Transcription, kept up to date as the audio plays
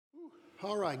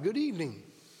All right, good evening.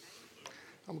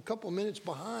 I'm a couple of minutes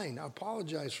behind. I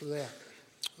apologize for that.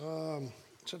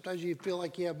 Sometimes you feel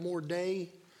like you have more day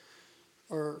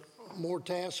or more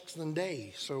tasks than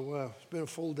day. So it's been a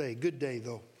full day. Good day,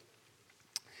 though.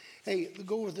 Hey,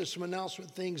 go with some announcement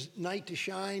things. Night to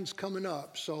Shine's coming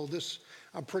up. So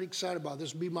I'm pretty excited about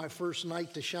this. Will be my first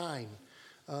night to shine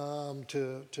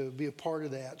to be a part of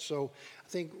that. So I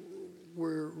think we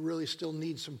really still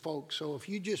need some folks. So if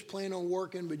you just plan on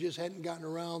working but just hadn't gotten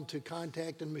around to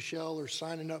contacting Michelle or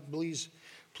signing up, please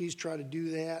try to do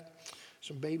that.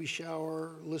 Some baby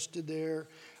shower listed there.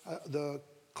 The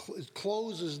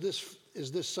close is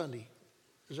this Sunday.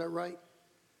 Is that right?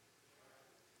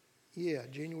 Yeah,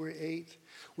 January 8th.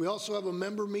 We also have a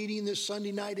member meeting this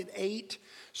Sunday night at 8.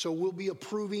 So we'll be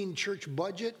approving church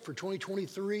budget for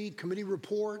 2023, committee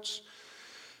reports,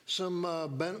 some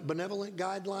benevolent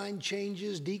guideline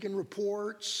changes, deacon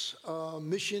reports,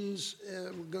 missions.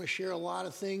 We're going to share a lot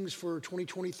of things for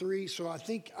 2023. So I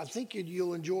think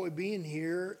you'll enjoy being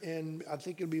here, and I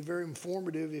think it'll be very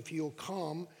informative if you'll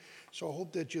come. So I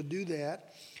hope that you'll do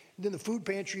that. And then the food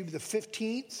pantry will be the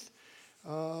 15th.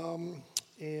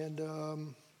 And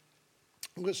I'm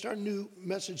going to start a new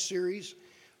message series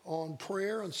on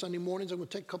prayer on Sunday mornings. I'm going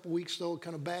to take a couple weeks, though,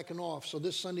 kind of backing off. So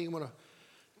this Sunday, I'm going to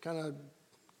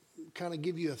kind of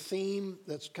give you a theme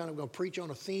that's kind of going to preach on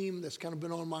a theme that's kind of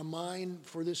been on my mind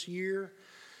for this year,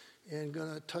 and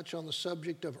going to touch on the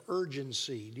subject of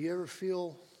urgency. Do you ever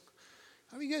feel,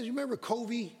 how many of you guys remember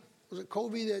Covey? Was it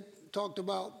Covey that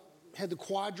had the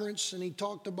quadrants, and he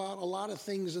talked about a lot of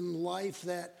things in life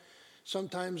that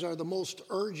sometimes are the most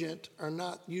urgent are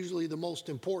not usually the most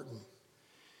important.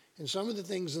 And some of the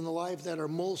things in the life that are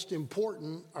most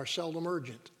important are seldom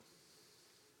urgent.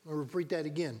 I'll repeat that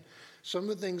again. Some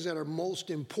of the things that are most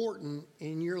important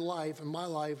in your life and my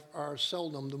life are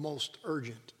seldom the most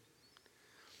urgent.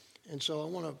 And so I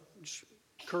want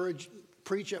to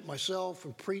preach at myself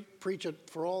and preach it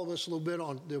for all of us a little bit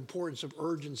on the importance of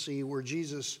urgency, where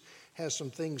Jesus has some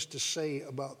things to say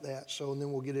about that. So, and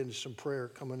then we'll get into some prayer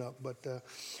coming up. But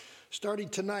starting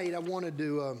tonight, I wanted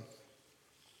to,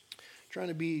 trying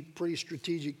to be pretty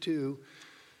strategic too.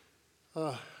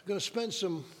 Going to spend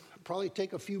probably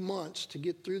take a few months to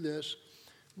get through this,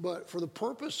 but for the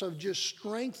purpose of just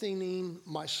strengthening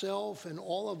myself and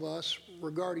all of us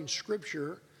regarding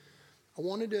Scripture, I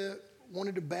wanted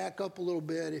to back up a little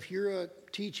bit. If you're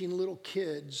teaching little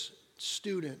kids,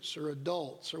 students, or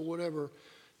adults, or whatever,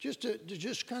 just to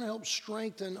kind of help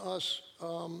strengthen us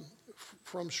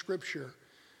from Scripture.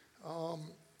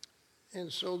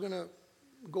 And so I'm going to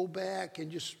go back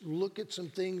and just look at some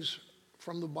things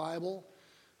from the Bible.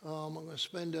 I'm going to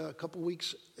spend a couple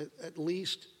weeks at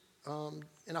least,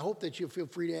 and I hope that you'll feel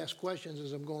free to ask questions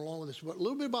as I'm going along with this. But a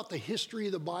little bit about the history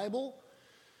of the Bible.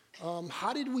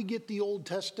 How did we get the Old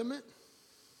Testament?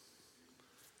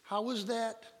 How was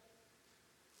that?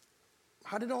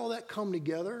 How did all that come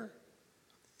together?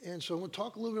 And so we'll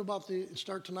talk a little bit about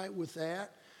start tonight with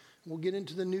that. We'll get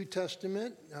into the New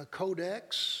Testament,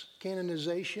 codex,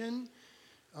 canonization,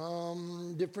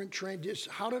 different trends.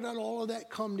 How did all of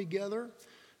that come together?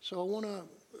 So I want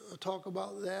to talk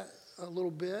about that a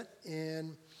little bit,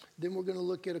 and then we're going to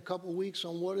look at a couple weeks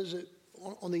on what is it,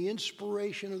 on the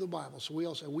inspiration of the Bible. So we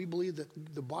all say we believe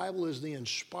that the Bible is the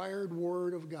inspired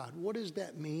Word of God. What does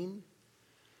that mean?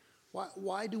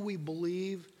 Why do we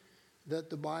believe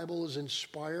that the Bible is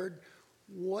inspired?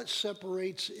 What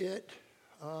separates it?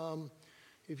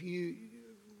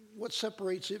 What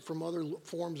separates it from other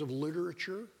forms of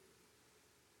literature?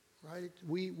 Right?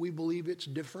 We believe it's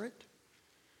different.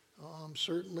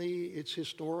 Certainly, it's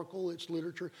historical. It's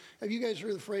literature. Have you guys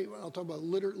heard the phrase? I'll talk about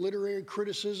literary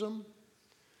criticism.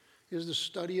 Is the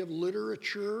study of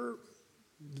literature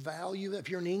value? If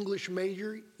you're an English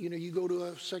major, you go to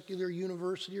a secular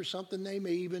university or something, they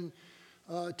may even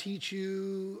teach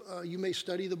you, you may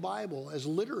study the Bible as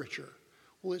literature.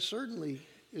 Well, it certainly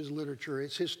is literature.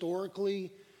 It's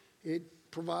historically,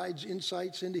 it provides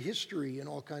insights into history and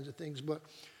all kinds of things. But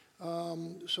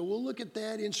so we'll look at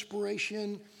that,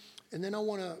 inspiration, and then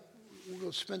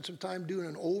we'll spend some time doing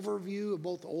an overview of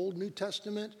both the Old and New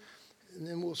Testament, and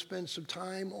then we'll spend some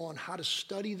time on how to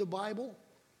study the Bible.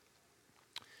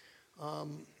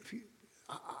 I'm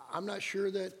not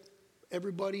sure that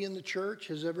everybody in the church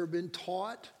has ever been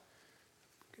taught,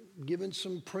 given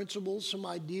some principles, some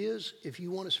ideas. If you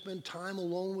want to spend time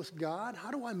alone with God,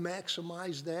 how do I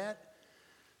maximize that?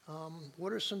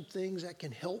 What are some things that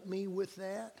can help me with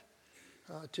that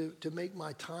to make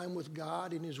my time with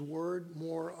God and His Word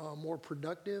more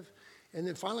productive? And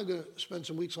then finally, I'm going to spend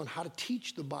some weeks on how to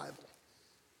teach the Bible.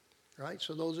 Right?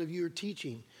 So those of you who are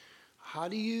teaching, How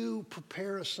do you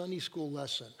prepare a Sunday school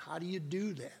lesson? How do you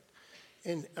do that?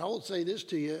 And I will say this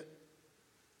to you,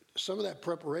 some of that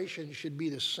preparation should be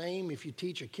the same if you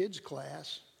teach a kid's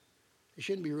class. It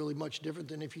shouldn't be really much different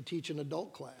than if you teach an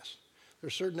adult class.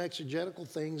 There's certain exegetical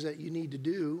things that you need to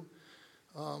do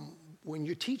when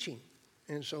you're teaching.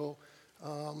 And so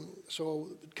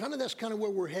that's kind of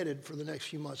where we're headed for the next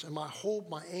few months. And my hope,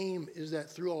 my aim is that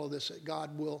through all of this, that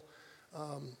God will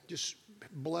just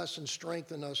bless and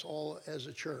strengthen us all as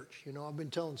a church. You know, I've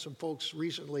been telling some folks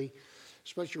recently,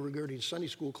 especially regarding Sunday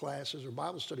school classes or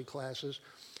Bible study classes,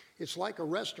 it's like a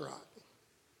restaurant.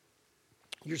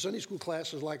 Your Sunday school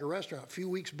class is like a restaurant. A few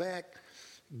weeks back,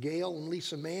 Gail and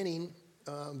Lisa Manning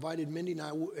invited Mindy and I,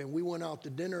 and we went out to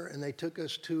dinner, and they took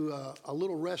us to a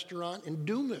little restaurant in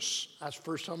Dumas. That's the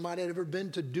first time I'd ever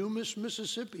been to Dumas,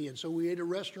 Mississippi. And so we ate at a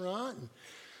restaurant, and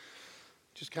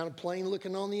just kind of plain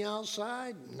looking on the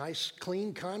outside, nice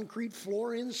clean concrete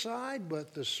floor inside,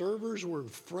 but the servers were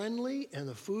friendly and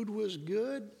the food was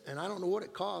good. And I don't know what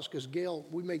it cost because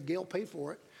we made Gail pay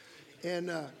for it.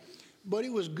 But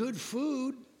it was good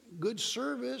food, good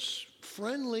service,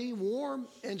 friendly, warm.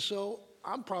 And so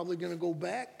I'm probably going to go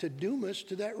back to Dumas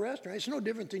to that restaurant. It's no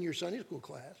different than your Sunday school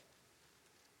class.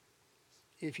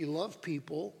 If you love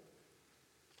people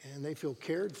and they feel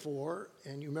cared for,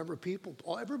 and you remember people,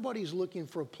 everybody's looking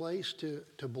for a place to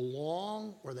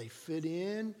belong, where they fit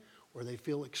in, where they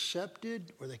feel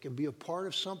accepted, where they can be a part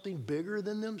of something bigger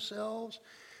than themselves.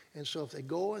 And so if they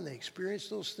go and they experience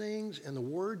those things and the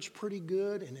word's pretty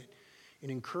good and it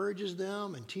encourages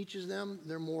them and teaches them,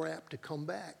 they're more apt to come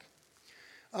back.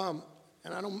 And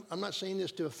I'm not saying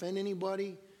this to offend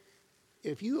anybody.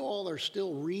 If you all are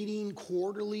still reading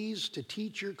quarterlies to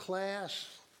teach your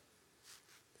class,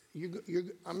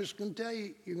 I'm just going to tell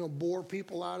you, you're going to bore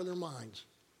people out of their minds.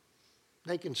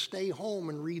 They can stay home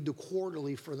and read the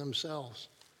quarterly for themselves.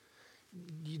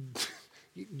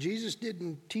 Jesus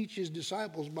didn't teach his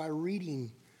disciples by reading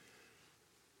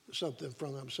something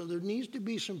from them. So there needs to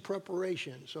be some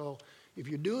preparation. So if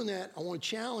you're doing that, I want to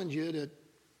challenge you to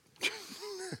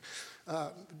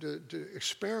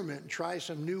experiment and try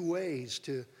some new ways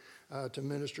to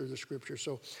minister the scripture.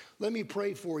 So let me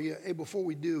pray for you. Hey, before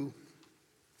we do,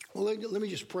 let me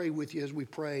just pray with you as we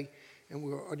pray.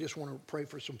 And I just want to pray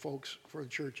for some folks for the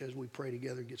church as we pray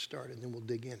together, get started, and then we'll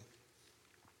dig in.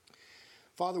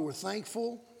 Father, we're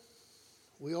thankful.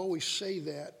 We always say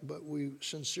that, but we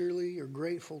sincerely are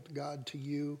grateful to God, to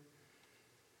you,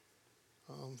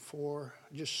 for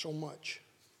just so much.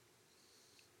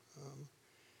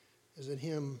 As in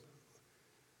hymn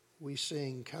we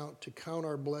sing, count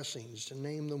our blessings, to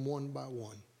name them one by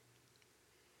one.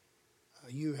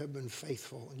 You have been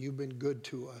faithful, and you've been good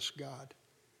to us, God,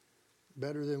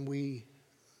 better than we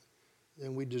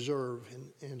deserve.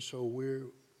 And so we're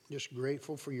just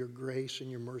grateful for your grace and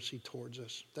your mercy towards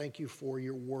us. Thank you for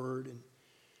your word, and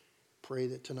pray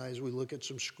that tonight as we look at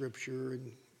some scripture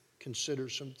and consider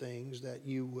some things, that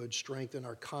you would strengthen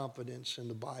our confidence in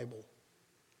the Bible.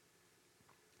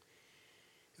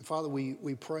 And Father,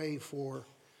 we pray for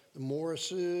the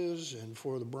Morrises and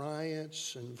for the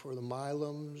Bryants and for the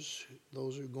Milams,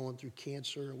 those who are going through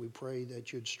cancer. We pray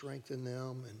that you'd strengthen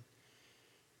them and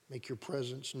make your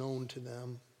presence known to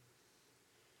them.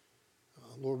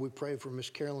 Lord, we pray for Miss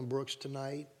Carolyn Brooks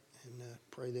tonight, and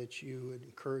pray that you would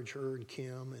encourage her and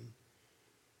Kim, and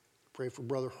pray for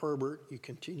Brother Herbert. You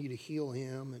continue to heal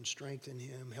him and strengthen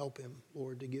him, help him,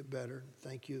 Lord, to get better.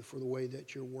 Thank you for the way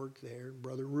that you work there.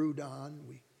 Brother Rudon,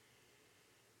 we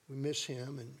miss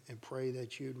him, and pray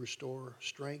that you'd restore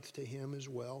strength to him as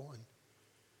well.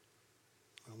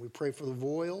 And we pray for the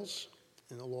Voiles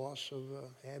and the loss of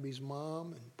Abby's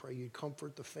mom, and pray you'd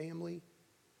comfort the family.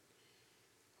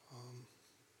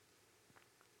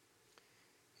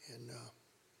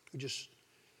 We just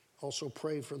also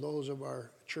pray for those of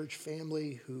our church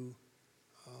family who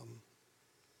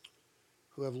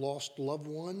have lost loved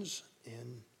ones,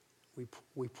 and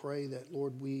we pray that,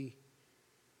 Lord, and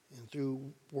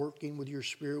through working with your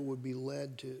Spirit, would be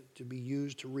led to be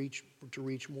used to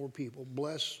reach more people.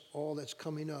 Bless all that's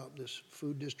coming up, this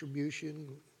food distribution,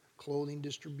 clothing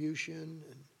distribution,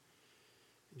 and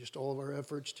just all of our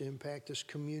efforts to impact this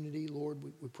community. Lord,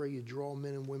 we pray you draw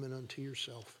men and women unto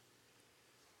yourself.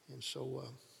 And so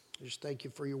I just thank you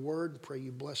for your word. Pray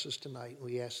you bless us tonight.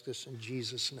 We ask this in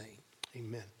Jesus' name.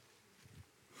 Amen.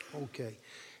 Okay.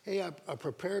 Hey, I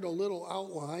prepared a little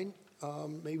outline,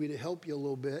 maybe to help you a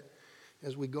little bit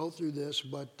as we go through this,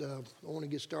 but I want to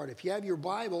get started. If you have your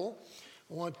Bible,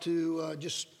 I want to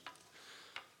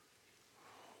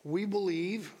we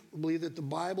believe that the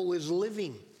Bible is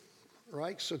living,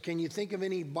 right? So can you think of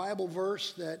any Bible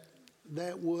verse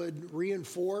that would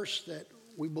reinforce that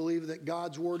we believe that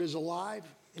God's word is alive?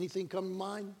 Anything come to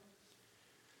mind?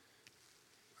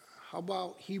 How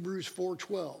about Hebrews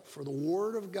 4:12? For the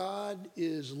word of God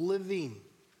is living.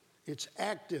 It's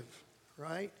active,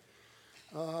 right?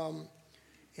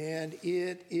 And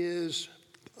it is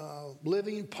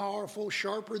living, powerful,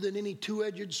 sharper than any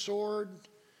two-edged sword.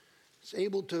 It's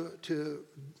able to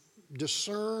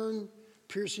discern,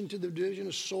 piercing to the division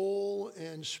of soul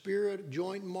and spirit,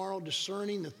 joint and marrow,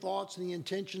 discerning the thoughts and the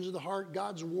intentions of the heart.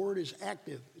 God's word is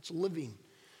active. It's living.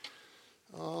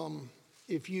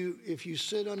 If you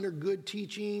sit under good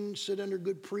teaching, sit under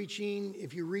good preaching,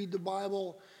 if you read the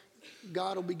Bible,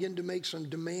 God will begin to make some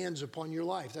demands upon your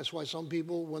life. That's why some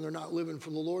people, when they're not living for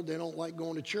the Lord, they don't like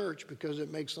going to church because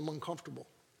it makes them uncomfortable.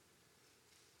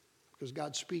 Because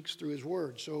God speaks through his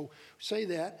word. So say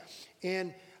that.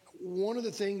 And one of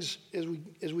the things as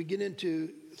we get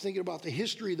into thinking about the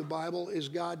history of the Bible is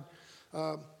God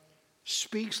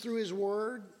speaks through his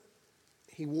word.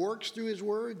 He works through his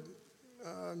word.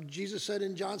 Jesus said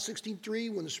in John 16:3,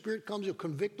 when the Spirit comes, he'll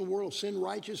convict the world of sin,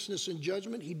 righteousness, and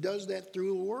judgment. He does that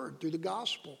through the word, through the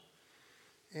gospel.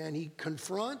 And he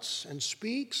confronts and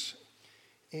speaks.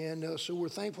 And so we're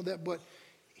thankful for that. But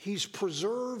he's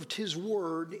preserved his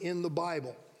word in the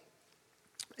Bible.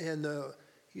 And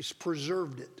he's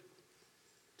preserved it.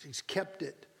 He's kept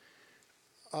it.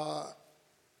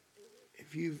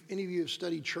 If any of you have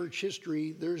studied church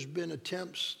history, there's been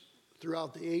attempts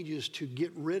throughout the ages to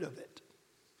get rid of it.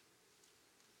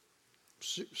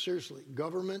 Seriously,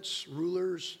 governments,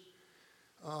 rulers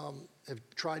have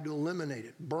tried to eliminate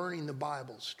it, burning the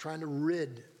Bibles, trying to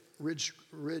rid.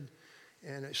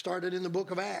 And it started in the book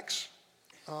of Acts.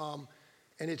 And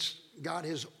God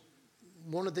has,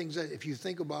 one of the things that if you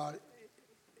think about it,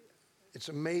 it's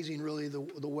amazing really the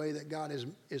way that God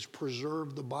has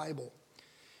preserved the Bible.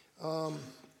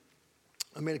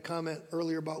 I made a comment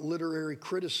earlier about literary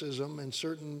criticism, and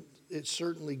it's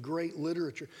certainly great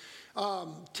literature.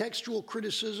 Textual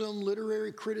criticism,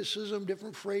 literary criticism,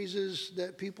 different phrases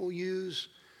that people use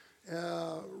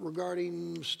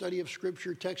regarding study of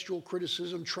Scripture, textual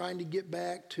criticism, trying to get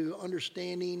back to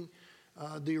understanding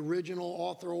the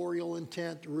original authorial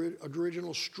intent, the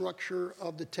original structure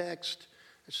of the text.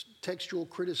 It's textual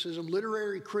criticism,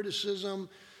 literary criticism,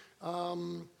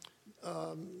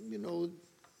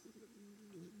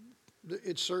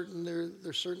 it's certain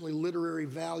there's certainly literary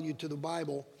value to the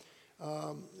Bible,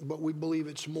 but we believe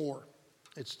it's more.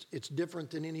 It's different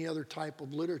than any other type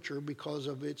of literature because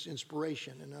of its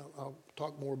inspiration, and I'll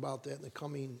talk more about that in the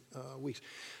coming weeks.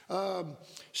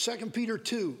 2 Peter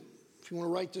 2, if you want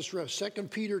to write this ref, 2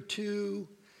 Peter 2,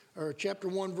 or chapter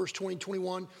 1, verse 20,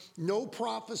 21, no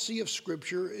prophecy of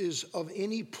Scripture is of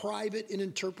any private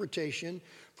interpretation,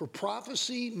 for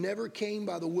prophecy never came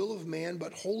by the will of man,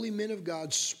 but holy men of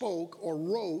God spoke or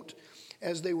wrote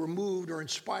as they were moved or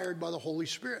inspired by the Holy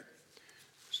Spirit.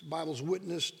 The Bible's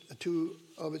witnessed to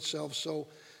of itself, so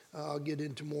I'll get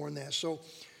into more on that. So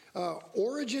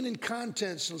origin and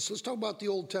contents, let's talk about the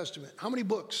Old Testament. How many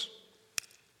books?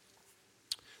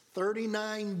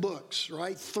 39 books,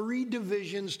 right? 3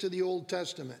 divisions to the Old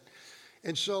Testament.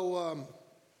 And so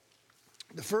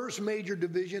the first major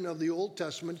division of the Old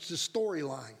Testament is the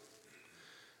storyline.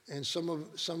 And some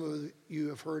of you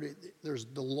have heard it. There's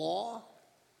the law.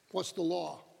 What's the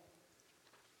law?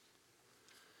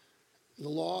 The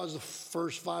law is the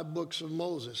first 5 books of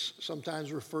Moses,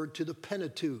 sometimes referred to the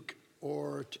Pentateuch,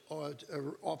 or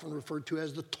often referred to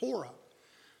as the Torah.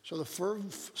 So the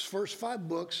first 5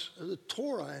 books are the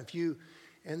Torah.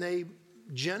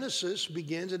 Genesis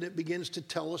begins, and it begins to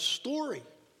tell a story.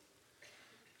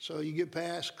 So you get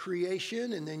past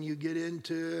creation, and then you get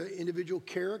into individual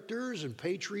characters and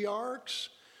patriarchs,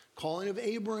 calling of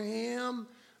Abraham,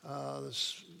 the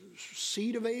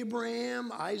seed of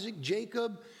Abraham, Isaac,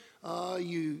 Jacob.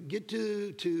 You get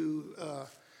to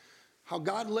how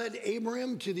God led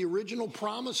Abraham to the original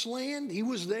promised land. He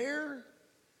was there.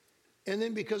 And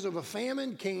then because of a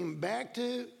famine, came back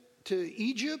to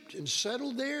Egypt and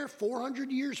settled there.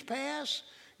 400 years pass.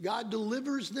 God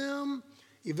delivers them,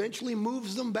 eventually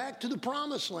moves them back to the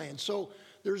promised land. So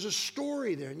there's a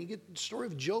story there. And you get the story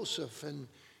of Joseph and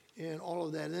all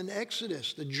of that. And then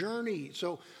Exodus, the journey.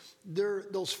 So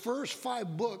those first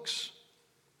 5 books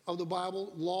of the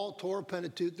Bible, Law, Torah,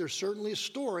 Pentateuch, there's certainly a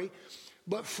story.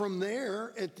 But from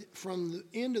there, from the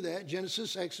end of that,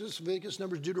 Genesis, Exodus, Leviticus,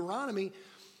 Numbers, Deuteronomy,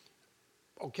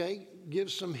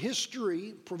 gives some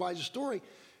history, provides a story.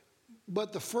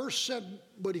 But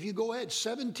but if you go ahead,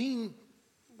 17,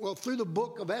 through the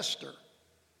book of Esther,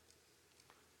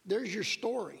 there's your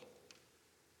story.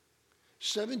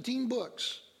 17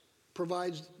 books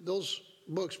provides those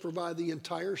books provide the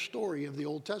entire story of the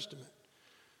Old Testament.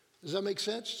 Does that make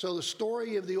sense? So the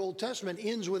story of the Old Testament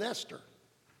ends with Esther.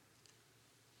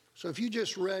 So if you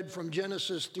just read from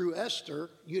Genesis through Esther,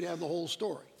 you'd have the whole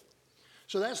story.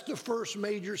 So that's the first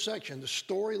major section, the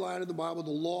storyline of the Bible, the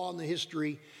law and the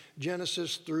history,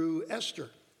 Genesis through Esther.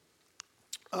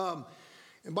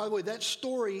 And by the way, that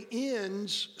story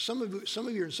ends, some of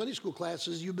you in Sunday school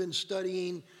classes, you've been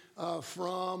studying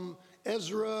from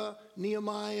Ezra,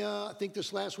 Nehemiah, I think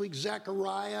this last week,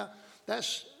 Zechariah.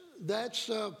 That's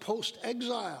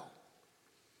post-exile.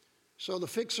 So the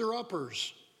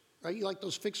fixer-uppers, right? You like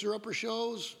those fixer-upper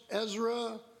shows?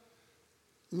 Ezra,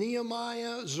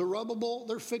 Nehemiah, Zerubbabel,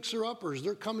 they're fixer-uppers.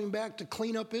 They're coming back to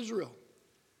clean up Israel.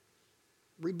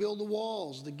 Rebuild the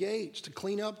walls, the gates, to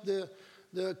clean up the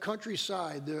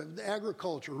countryside, the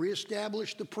agriculture,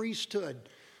 reestablish the priesthood,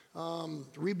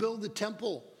 rebuild the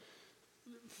temple.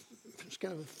 It's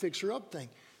kind of a fixer-up thing.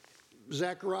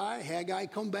 Zechariah, Haggai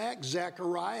come back.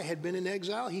 Zechariah had been in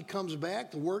exile. He comes back.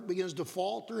 The work begins to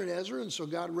falter in Ezra, and so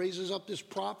God raises up this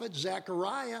prophet,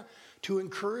 Zechariah, to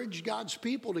encourage God's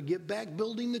people to get back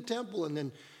building the temple and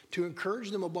then to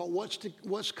encourage them about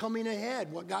what's coming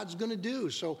ahead, what God's going to do.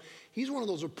 So he's one of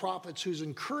those prophets who's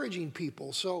encouraging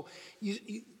people. So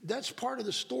that's part of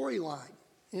the storyline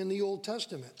in the Old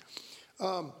Testament.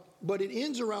 But it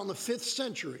ends around the 5th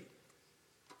century.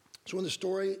 So when the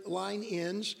storyline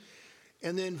ends,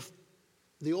 and then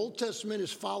the Old Testament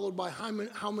is followed by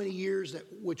how many years,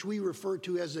 which we refer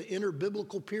to as the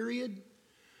interbiblical period,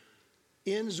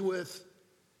 ends with,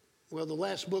 well, the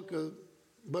last book of,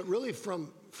 but really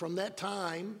from that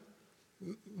time,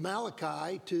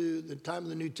 Malachi to the time of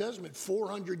the New Testament,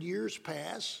 400 years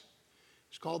pass.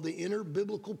 It's called the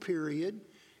interbiblical period.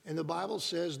 And the Bible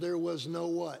says there was no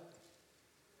what?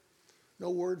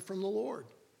 No word from the Lord.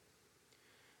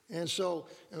 And so,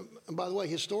 and by the way,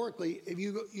 historically, if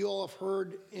you all have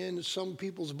heard in some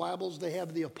people's Bibles, they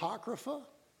have the Apocrypha.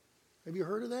 Have you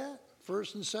heard of that?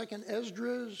 1st and 2nd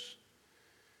Esdras,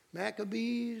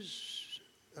 Maccabees,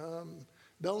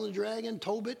 Bell and the Dragon,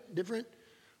 Tobit, different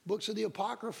books of the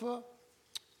Apocrypha.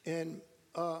 And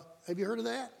have you heard of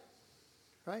that?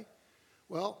 Right?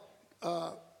 Well,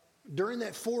 during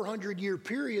that 400-year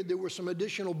period, there were some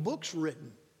additional books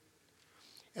written.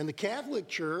 And the Catholic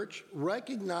Church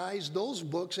recognized those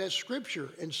books as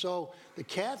Scripture. And so the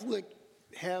Catholic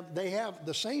have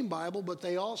the same Bible, but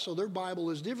their Bible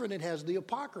is different. It has the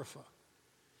Apocrypha.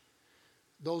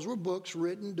 Those were books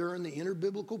written during the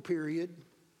interbiblical period.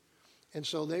 And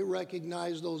so they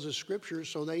recognize those as Scripture,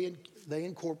 so they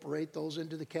incorporate those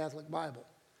into the Catholic Bible.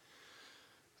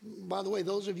 By the way,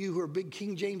 those of you who are big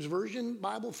King James Version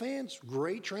Bible fans,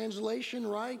 great translation,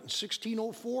 right?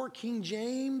 1604, King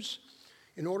James,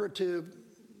 in order to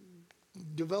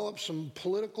develop some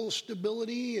political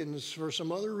stability and for some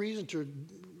other reason to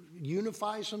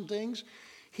unify some things,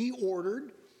 he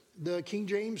ordered the King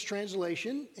James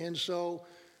translation. And so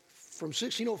from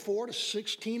 1604 to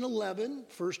 1611,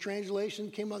 first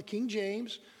translation came out, King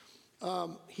James,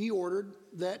 he ordered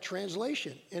that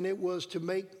translation. And it was to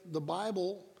make the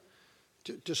Bible,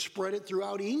 to spread it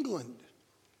throughout England,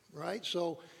 right?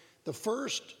 So the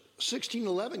first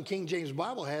 1611 King James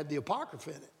Bible had the Apocrypha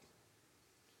in it,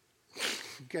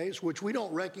 okay, which we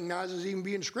don't recognize as even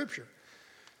being Scripture.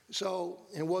 So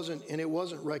it wasn't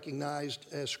recognized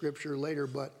as Scripture later.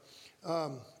 But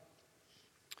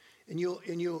did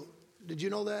you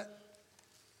know that?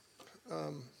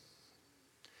 I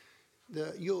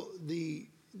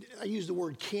use the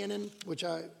word canon, which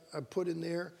I put in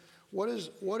there. What is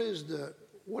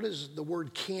the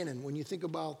word canon? When you think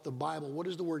about the Bible, what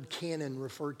does the word canon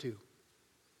refer to? Do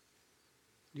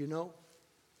you know?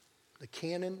 The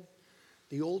canon,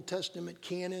 the Old Testament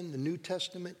canon, the New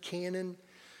Testament canon.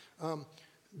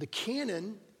 The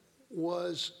canon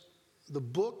was the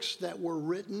books that were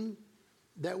written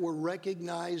that were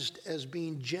recognized as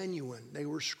being genuine. They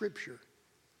were Scripture.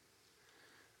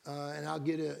 And I'll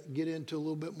get into a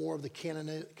little bit more of the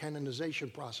canonization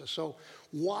process. So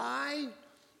why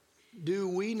do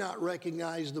we not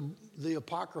recognize the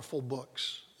apocryphal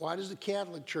books? Why does the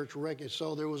Catholic Church recognize?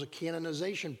 So there was a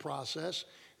canonization process.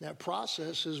 That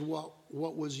process is what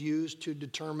was used to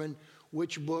determine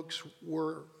which books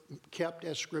were kept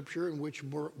as Scripture and which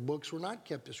books were not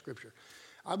kept as Scripture.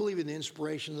 I believe in the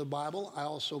inspiration of the Bible. I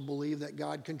also believe that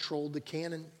God controlled the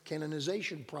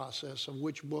canonization process of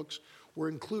which books were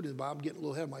included. I'm getting a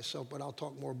little ahead of myself, but I'll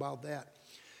talk more about that.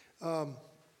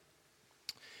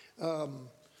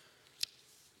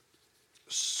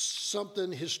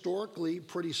 Something historically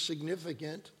pretty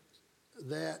significant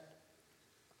that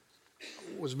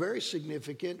was very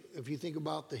significant, if you think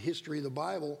about the history of the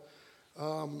Bible,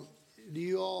 Do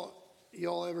you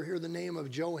all ever hear the name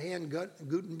of Johann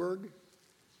Gutenberg?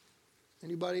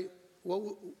 Anybody?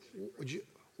 What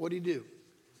did he do?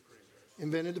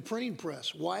 Invented the printing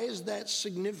press. Why is that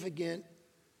significant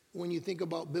when you think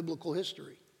about biblical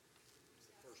history?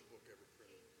 First book ever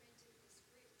printed.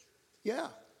 Yeah.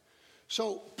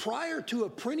 So prior to a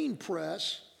printing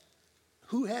press,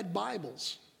 who had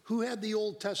Bibles? Who had the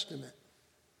Old Testament?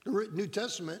 The New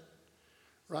Testament,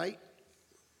 right?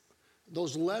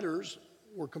 Those letters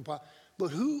were compiled. But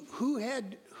who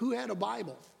had a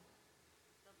Bible?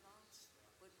 The monks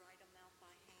would write them out by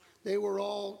hand. They were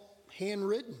all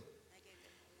handwritten. They gave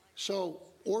them the life. So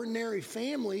ordinary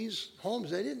families,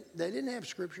 homes, they didn't have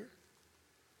scripture.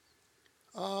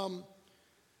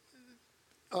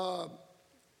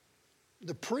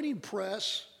 The printing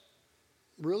press,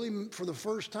 really for the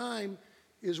first time,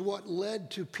 is what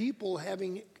led to people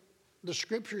having the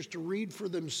scriptures to read for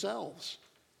themselves.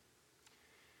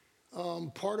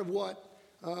 Part of what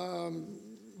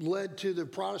led to the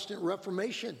Protestant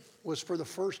Reformation was, for the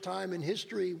first time in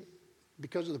history,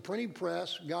 because of the printing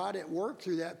press, God at work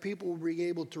through that, people were being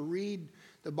able to read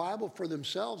the Bible for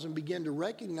themselves and begin to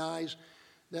recognize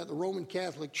that the Roman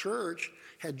Catholic Church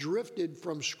had drifted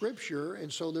from Scripture,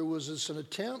 and so there was an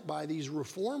attempt by these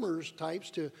reformers types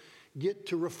to get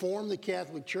to reform the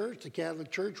Catholic Church. The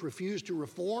Catholic Church refused to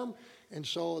reform, and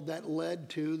so that led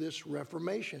to this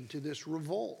Reformation, to this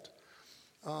revolt.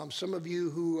 Some of you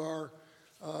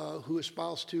who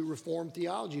espouse to Reformed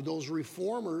theology, those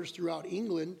reformers throughout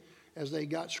England, as they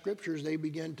got scriptures, they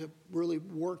began to really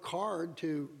work hard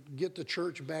to get the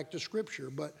church back to Scripture.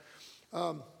 But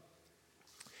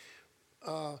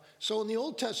so in the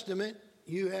Old Testament,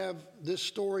 you have this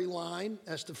storyline.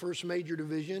 That's the first major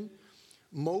division.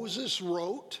 Moses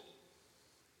wrote.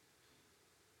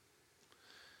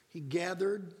 He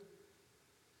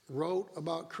wrote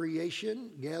about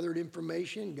creation, gathered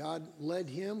information. God led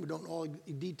him. We don't know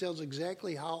details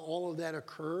exactly how all of that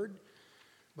occurred,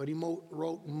 but he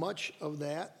wrote much of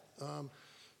that.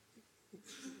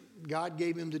 God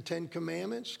gave him the Ten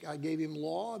Commandments. God gave him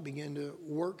law, began to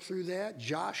work through that.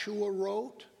 Joshua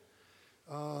wrote.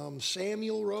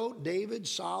 Samuel wrote. David,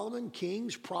 Solomon,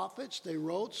 kings, prophets, they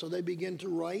wrote. So they began to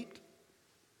write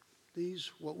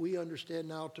these, what we understand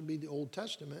now to be the Old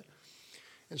Testament.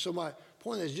 And so my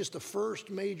point is, just the first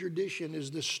major addition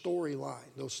is this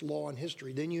storyline, those law and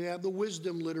history. Then you have the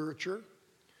wisdom literature,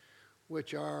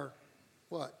 which are,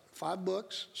 5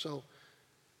 books. So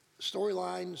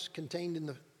storylines contained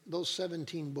in those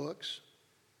 17 books.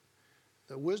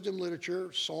 The wisdom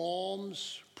literature,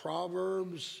 Psalms,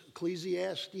 Proverbs,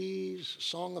 Ecclesiastes,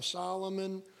 Song of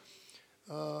Solomon,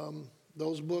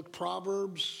 those books,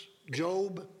 Proverbs,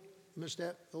 Job, missed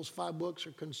that. Those 5 books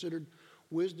are considered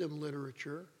wisdom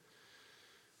literature.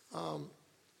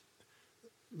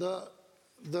 The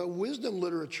wisdom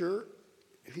literature,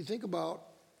 if you think about,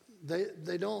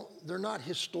 they're not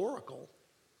historical.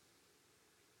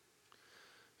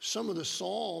 Some of the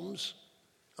Psalms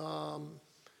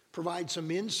provide some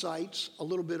insights a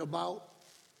little bit about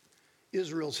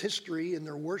Israel's history and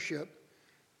their worship,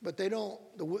 but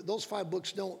those 5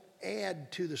 books don't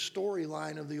add to the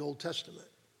storyline of the Old Testament.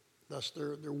 Thus,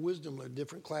 they're wisdom, a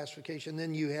different classification.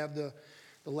 Then you have the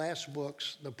last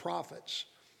books, the prophets,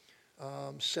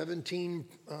 17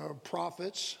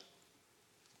 prophets.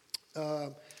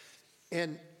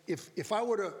 And if I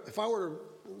were to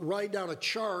write down a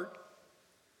chart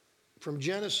from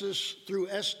Genesis through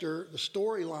Esther, the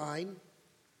storyline,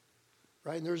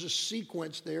 right? And there's a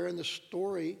sequence there in the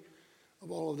story of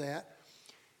all of that.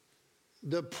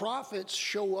 The prophets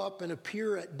show up and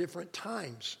appear at different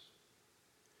times.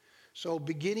 So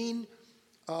beginning,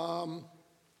 God's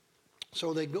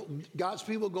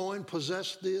people go and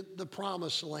possess the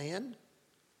promised land.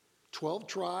 12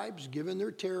 tribes given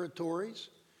their territories.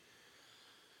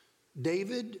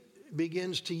 David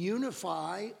begins to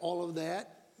unify all of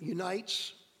that,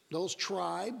 unites those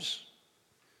tribes,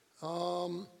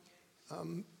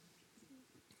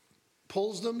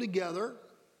 pulls them together,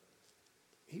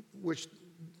 that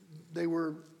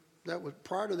was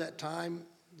prior to that time.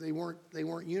 They weren't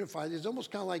unified. It's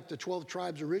almost kind of like the 12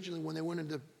 tribes originally, when they went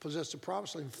into possess the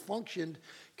promised land, functioned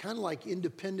kind of like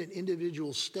independent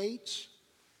individual states.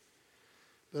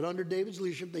 But under David's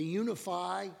leadership, they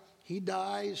unify. He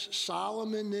dies.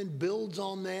 Solomon then builds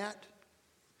on that.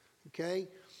 Okay?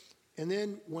 And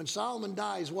then when Solomon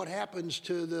dies, what happens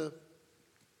to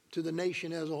the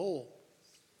nation as a whole?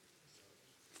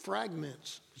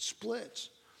 Fragments. It splits.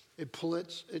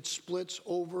 It splits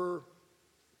over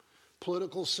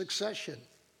political succession.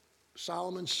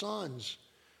 Solomon's sons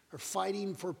are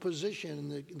fighting for position,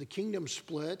 and the kingdom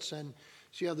splits, and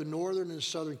So you have the northern and the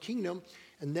southern kingdom,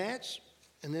 and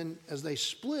then as they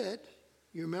split,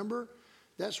 you remember,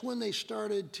 that's when they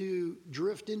started to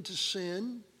drift into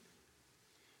sin.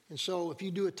 And so if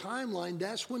you do a timeline,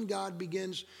 that's when God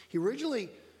begins. He originally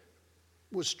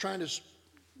was trying to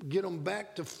get them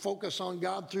back to focus on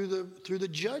God through the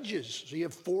judges. So you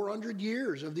have 400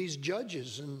 years of these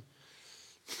judges,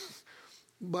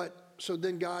 but so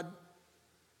then God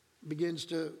begins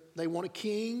to. They want a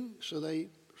king, so they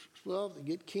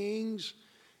get kings,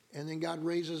 and then God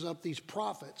raises up these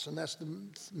prophets, and that's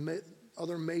the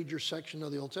other major section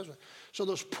of the Old Testament. So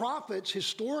those prophets,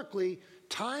 historically,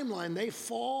 timeline, they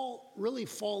really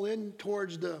fall in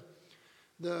towards the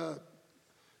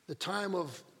time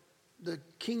of the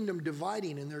kingdom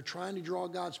dividing, and they're trying to draw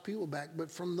God's people back. But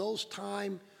from those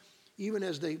time, even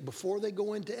before they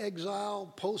go into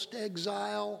exile,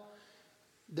 post-exile,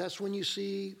 that's when you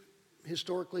see,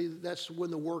 historically, that's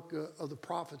when the work of the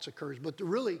prophets occurs. But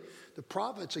the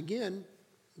prophets, again,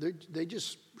 they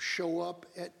just show up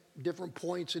at different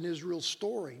points in Israel's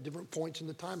story, different points in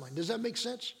the timeline. Does that make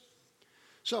sense?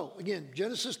 So, again,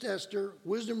 Genesis to Esther,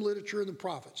 wisdom literature, and the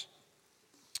prophets.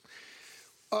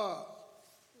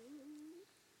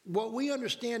 What we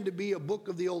understand to be a book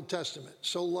of the Old Testament.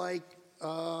 So like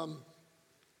the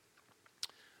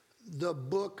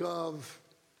book of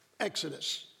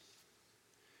Exodus.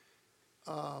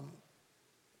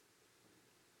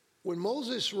 When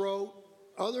Moses wrote,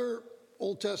 other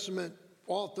Old Testament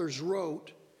authors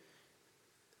wrote,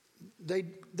 they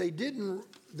didn't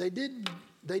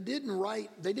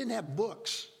have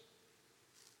books,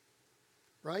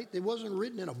 right? It wasn't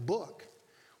written in a book.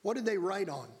 What did they write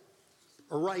on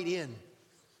or write in?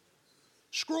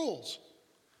 Scrolls.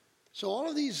 So all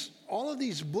of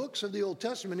these books of the Old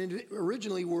Testament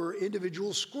originally were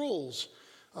individual scrolls.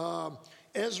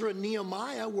 Ezra and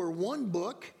Nehemiah were one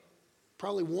book,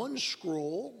 probably one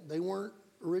scroll. They weren't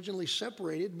originally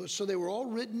separated, but so they were all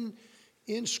written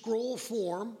in scroll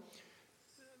form.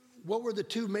 What were the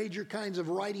two major kinds of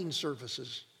writing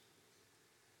surfaces?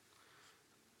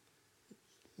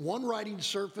 One writing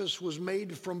surface was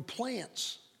made from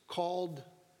plants called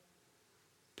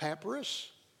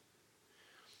papyrus.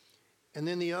 And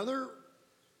then the other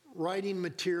writing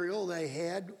material they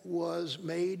had was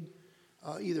made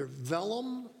either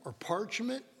vellum or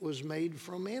parchment, was made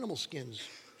from animal skins.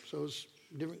 So it's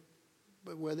different,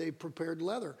 but where they prepared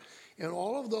leather. And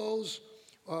all of those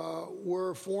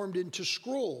were formed into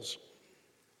scrolls.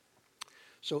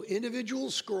 So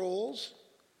individual scrolls,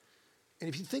 and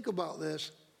if you think about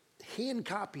this, hand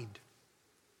copied.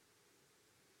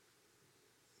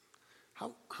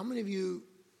 How many of you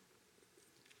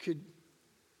could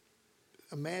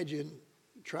imagine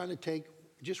trying to take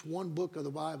just one book of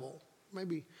the Bible?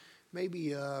 Maybe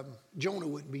Jonah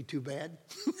wouldn't be too bad.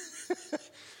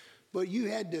 But you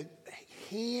had to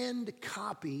hand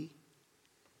copy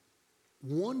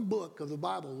one book of the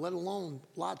Bible, let alone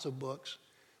lots of books.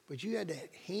 But you had to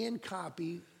hand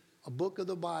copy a book of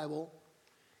the Bible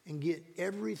and get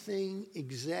everything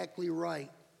exactly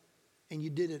right. And you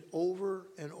did it over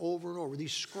and over and over.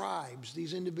 These scribes,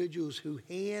 these individuals who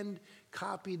hand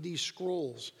copied these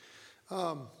scrolls.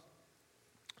 Have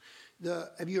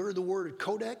you heard the word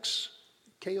codex?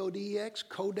 K-O-D-E-X,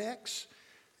 codex.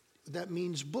 That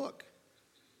means book.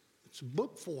 It's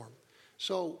book form.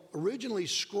 So originally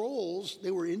scrolls,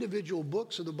 they were individual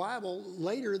books of the Bible.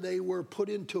 Later they were put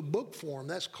into book form.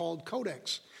 That's called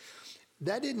codex.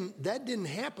 That didn't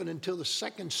happen until the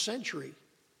 2nd century.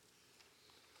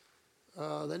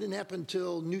 That didn't happen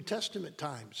until New Testament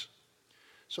times.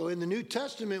 So in the New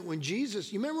Testament, when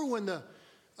Jesus, you remember when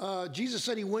Jesus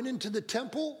said he went into the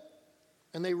temple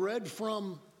and they read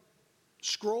from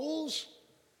scrolls?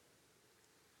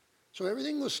 So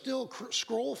everything was still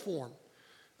scroll form.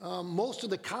 Most of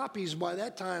the copies by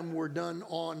that time were done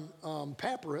on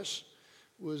papyrus,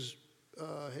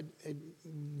 had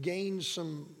gained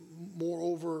some more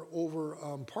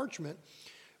over parchment.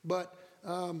 But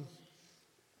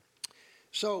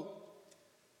so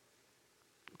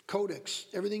codex,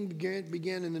 everything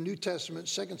began in the New Testament.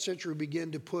 2nd century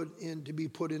began to be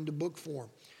put into book form.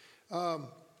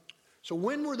 So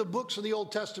when were the books of the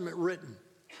Old Testament written?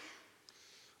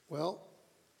 Well,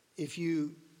 if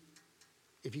you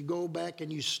go back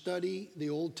and you study the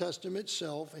Old Testament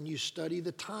itself and you study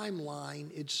the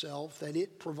timeline itself that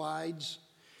it provides,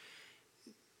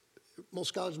 most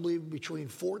scholars believe between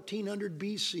 1400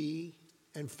 BC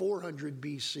and 400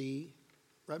 BC,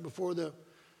 right before the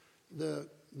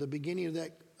beginning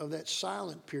of that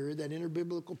silent period, that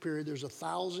interbiblical period. There's a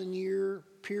 1,000-year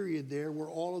period there where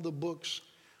all of the books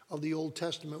of the Old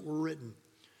Testament were written.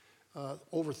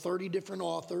 Over 30 different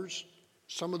authors,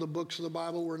 Some of the books of the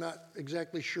Bible, we're not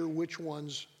exactly sure which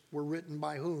ones were written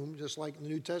by whom, just like in the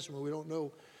New Testament. We don't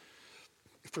know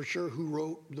for sure who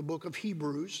wrote the book of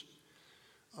Hebrews.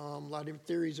 A lot of different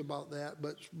theories about that,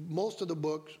 but most of the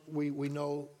books we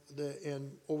know that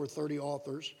in over 30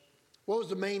 authors. What was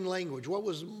the main language? What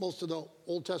was most of the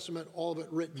Old Testament, all of it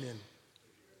written in?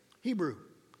 Hebrew.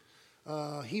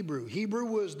 Hebrew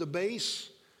was the base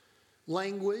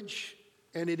language,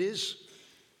 and it is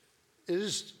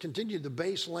continued the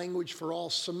base language for all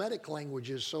Semitic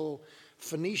languages. So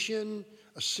Phoenician,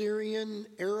 Assyrian,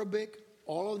 Arabic,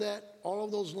 all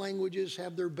of those languages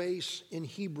have their base in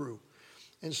Hebrew.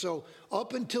 And so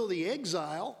up until the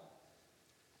exile,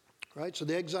 right? So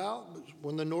the exile,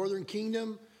 when the northern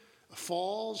kingdom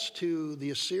falls to the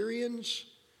Assyrians,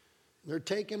 they're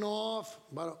taken off.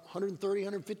 About 130,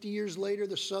 150 years later,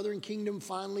 the southern kingdom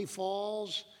finally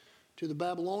falls to the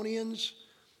Babylonians.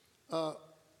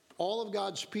 All of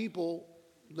God's people,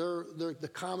 the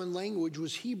common language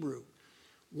was Hebrew.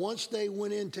 Once they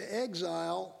went into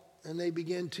exile and they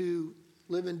began to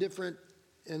live in different,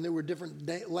 and there were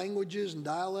different languages and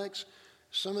dialects,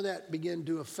 some of that began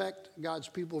to affect God's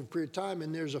people for a period of time.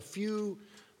 And there's a few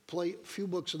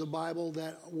books of the Bible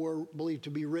that were believed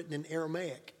to be written in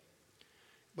Aramaic.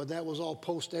 But that was all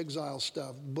post-exile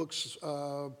stuff. Books,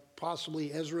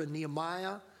 possibly Ezra and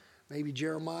Nehemiah, maybe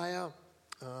Jeremiah,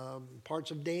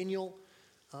 parts of Daniel.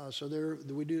 So there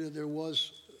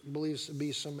was believes to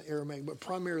be some Aramaic, but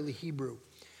primarily Hebrew.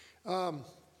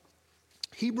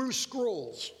 Hebrew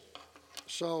scrolls.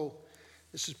 So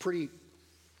this is pretty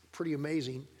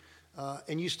amazing.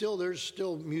 And there's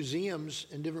still museums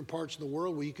in different parts of the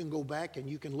world where you can go back and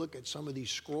you can look at some of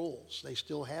these scrolls. They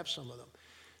still have some of them.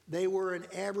 They were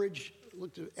average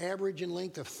in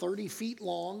length of 30 feet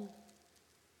long.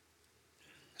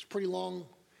 It's pretty long,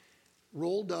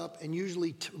 rolled up, and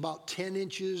usually about 10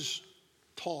 inches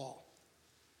tall.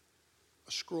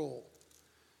 A scroll.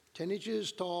 10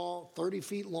 inches tall, 30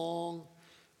 feet long.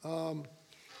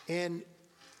 And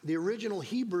the original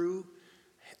Hebrew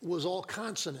was all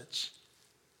consonants,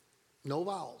 no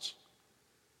vowels.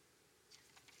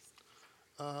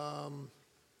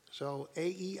 So A,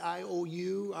 E, I, O,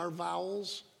 U are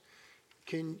vowels.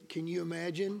 Can you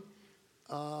imagine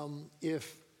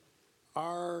if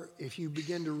you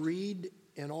begin to read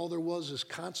and all there was is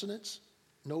consonants,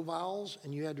 no vowels,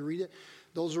 and you had to read it?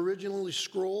 Those originally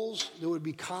scrolls, there would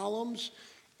be columns,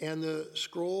 and the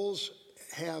scrolls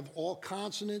have all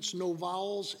consonants, no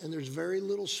vowels, and there's very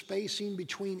little spacing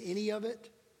between any of it.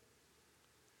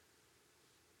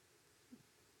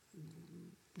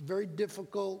 Very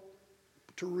difficult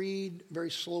to read, very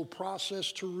slow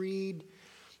process to read,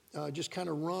 just kind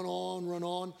of run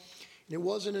on. And it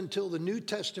wasn't until the New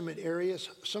Testament areas.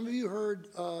 Some of you heard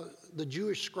the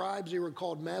Jewish scribes, they were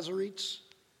called Masoretes.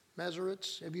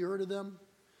 Have you heard of them?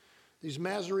 These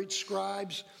Masorete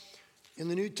scribes. In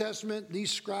the New Testament,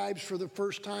 these scribes for the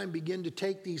first time begin to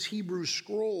take these Hebrew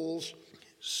scrolls,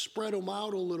 spread them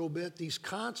out a little bit, these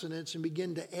consonants, and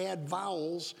begin to add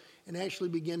vowels and actually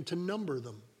begin to number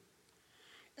them.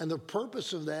 And the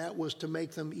purpose of that was to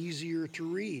make them easier to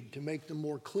read, to make them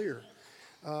more clear.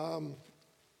 You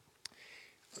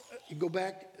go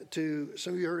back to,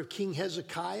 some of you heard of King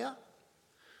Hezekiah.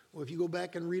 Well, if you go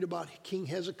back and read about King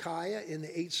Hezekiah in the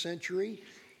 8th century,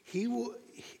 he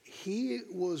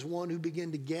was one who began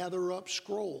to gather up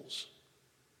scrolls.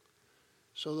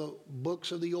 So the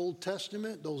books of the Old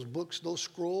Testament, those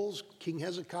scrolls, King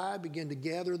Hezekiah began to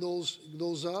gather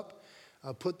those up,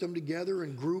 put them together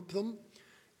and group them,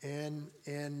 and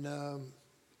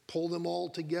pull them all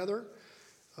together.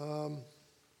 But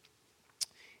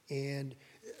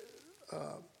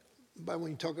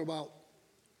when you talk about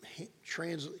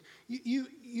translate,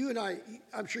 you and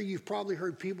I'm sure you've probably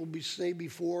heard people say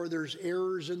before, there's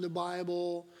errors in the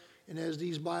Bible, and as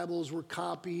these Bibles were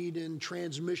copied and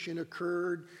transmission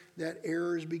occurred, that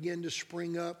errors begin to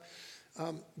spring up.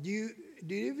 Do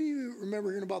any of you remember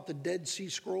hearing about the Dead Sea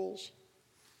Scrolls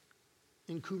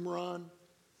in Qumran?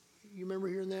 You remember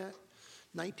hearing that?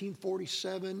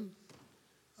 1947,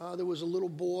 there was a little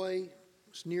boy,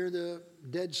 it's near the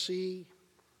Dead Sea,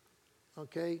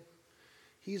 okay?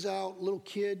 He's out, little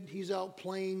kid, he's out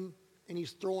playing, and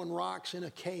he's throwing rocks in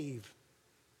a cave.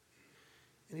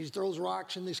 And he throws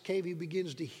rocks in this cave, he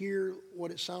begins to hear what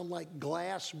it sounded like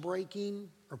glass breaking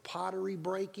or pottery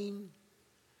breaking.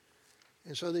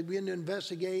 And so they begin to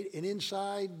investigate, and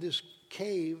inside this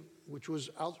cave, which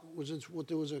was what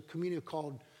there was a community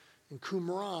called in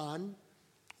Qumran,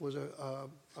 was a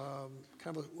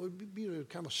kind of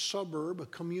a suburb, a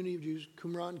community of Jews,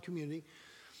 Qumran community.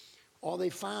 All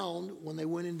they found when they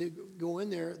went in to go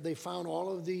in there, they found all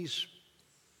of these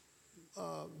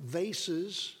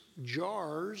vases,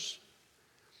 jars,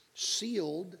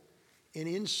 sealed, and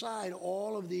inside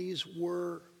all of these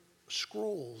were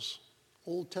scrolls,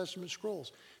 Old Testament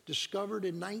scrolls, discovered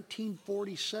in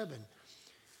 1947.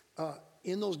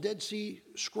 In those Dead Sea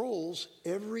Scrolls,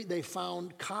 they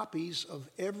found copies of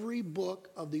every book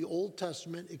of the Old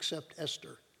Testament except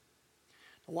Esther.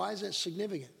 Now, why is that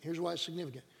significant? Here's why it's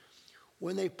significant.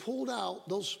 When they pulled out,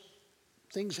 those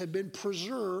things had been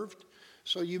preserved.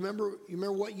 So you remember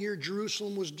what year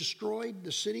Jerusalem was destroyed,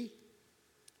 the city?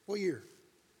 What year?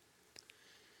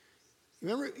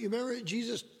 You remember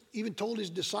Jesus even told his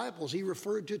disciples, he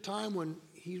referred to a time when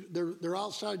they're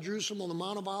outside Jerusalem on the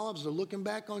Mount of Olives. They're looking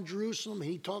back on Jerusalem.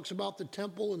 He talks about the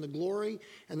temple and the glory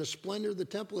and the splendor of the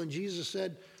temple. And Jesus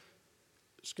said,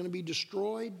 it's going to be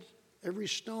destroyed. Every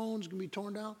stone's going to be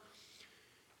torn down.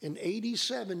 In AD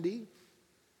 70,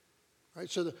 right?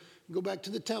 So go back to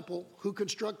the temple. Who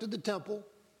constructed the temple?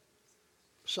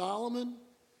 Solomon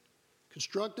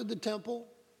constructed the temple.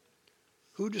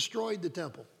 Who destroyed the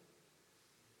temple?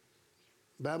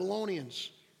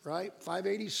 Babylonians, right?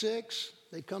 586,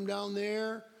 they come down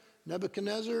there.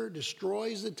 Nebuchadnezzar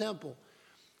destroys the temple.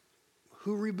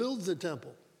 Who rebuilds the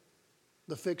temple?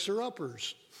 The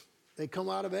fixer-uppers. They come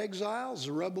out of exile.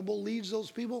 Zerubbabel leads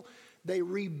those people. They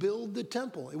rebuild the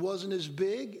temple. It wasn't as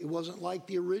big. It wasn't like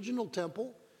the original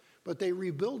temple, but they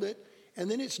rebuild it. And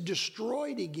then it's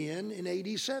destroyed again in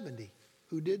AD 70.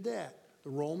 Who did that? The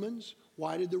Romans.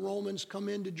 Why did the Romans come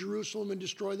into Jerusalem and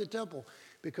destroy the temple?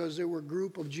 Because there were a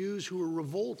group of Jews who were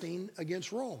revolting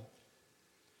against Rome.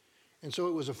 And so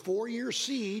it was a 4-year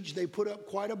siege. They put up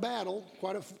quite a battle,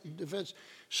 quite a defense,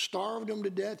 starved them to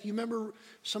death. You remember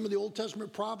some of the Old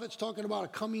Testament prophets talking about a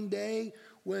coming day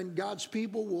when God's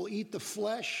people will eat the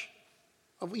flesh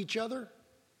of each other?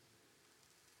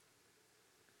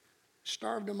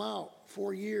 Starved them out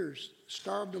 4 years,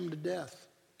 starved them to death.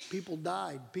 People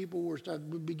died. People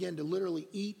began to literally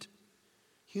eat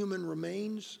human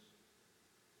remains.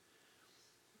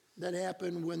 That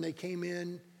happened when they came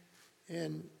in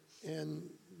and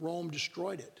Rome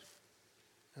destroyed it.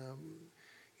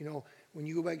 When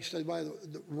you go back and study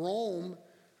the Rome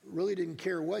really didn't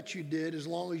care what you did as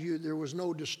long as there was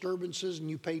no disturbances and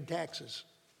you paid taxes.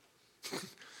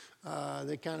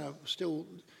 They kind of still,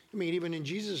 even in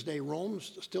Jesus' day, Rome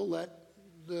still let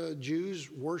the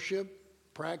Jews worship,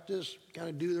 practice, kind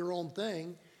of do their own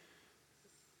thing,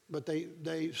 but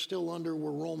they still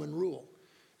were Roman rule.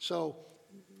 So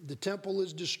the temple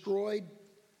is destroyed.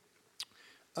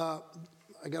 I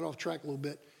got off track a little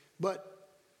bit, but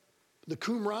the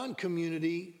Qumran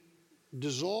community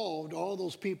dissolved. All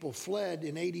those people fled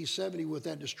in AD 70 with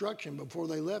that destruction. Before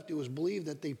they left, it was believed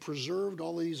that they preserved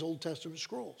all of these Old Testament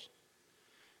scrolls.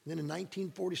 And then in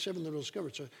 1947, they were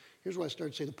discovered. So here's what I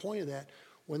started to say. The point of that,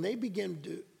 when they began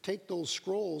to take those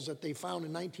scrolls that they found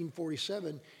in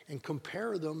 1947 and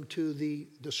compare them to the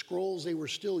scrolls they were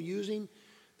still using,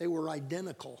 they were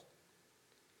identical.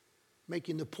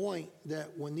 Making the point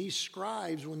that when these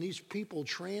scribes, when these people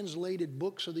translated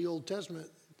books of the Old Testament,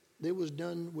 it was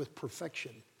done with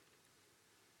perfection.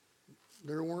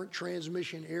 There weren't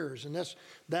transmission errors. And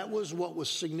that was what was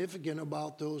significant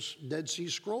about those Dead Sea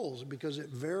Scrolls, because it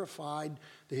verified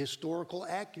the historical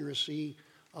accuracy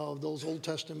of those Old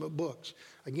Testament books.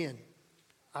 Again,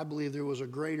 I believe there was a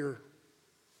greater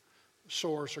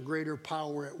source, a greater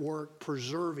power at work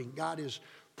preserving. God is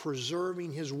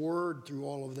preserving his word through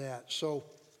all of that. So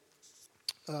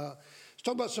let's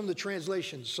talk about some of the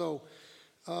translations. So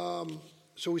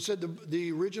we said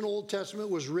the original Old Testament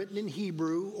was written in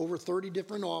Hebrew, over 30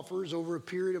 different authors over a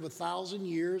period of 1,000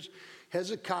 years.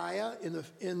 Hezekiah in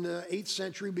the 8th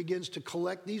century begins to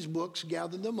collect these books,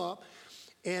 gather them up,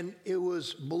 and it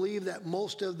was believed that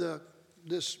most of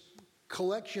this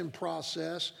collection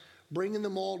process, bringing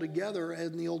them all together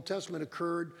in the Old Testament,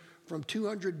 occurred from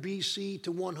 200 BC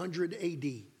to 100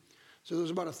 AD. So there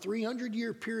was about a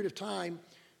 300-year period of time,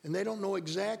 and they don't know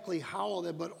exactly how all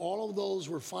that, but all of those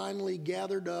were finally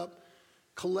gathered up,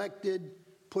 collected,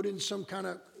 put in some kind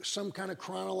of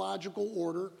chronological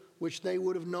order, which they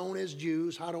would have known as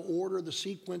Jews, how to order the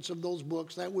sequence of those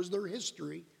books. That was their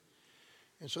history.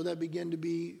 And so that began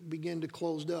to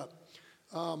close up.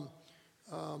 I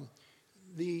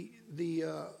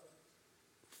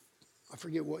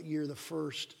forget what year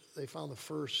they found the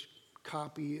first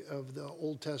copy of the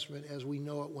Old Testament as we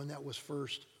know it, when that was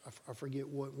first. I forget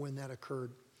when that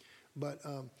occurred. But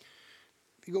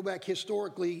if you go back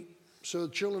historically, so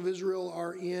the children of Israel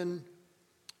are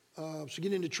so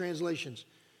get into translations.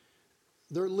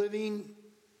 They're living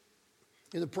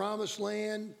in the promised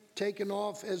land, taken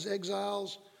off as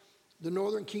exiles. The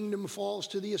northern kingdom falls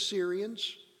to the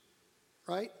Assyrians,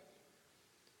 right?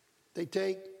 They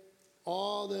take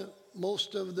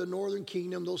most of the northern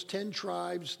kingdom, those 10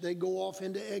 tribes, they go off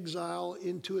into exile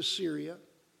into Assyria.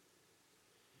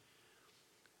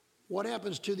 What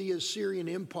happens to the Assyrian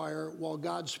Empire while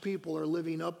God's people are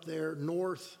living up there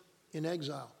north in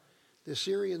exile? The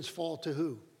Assyrians fall to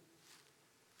who?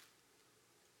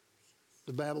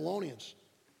 The Babylonians.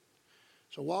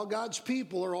 So while God's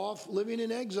people are off living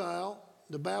in exile,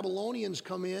 the Babylonians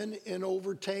come in and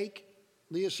overtake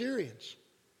the Assyrians.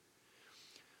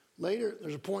 Later,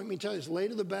 there's a point me tell you this.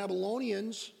 Later, the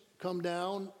Babylonians come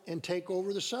down and take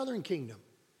over the southern kingdom.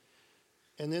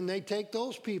 And then they take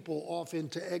those people off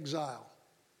into exile.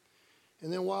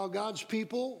 And then while God's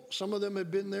people, some of them had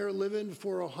been there living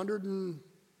for 100,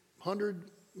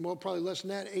 well, probably less than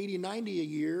that, 80, 90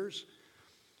 years.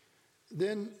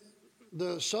 Then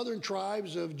the southern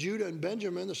tribes of Judah and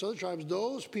Benjamin, the southern tribes,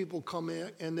 those people come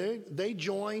in and they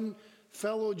join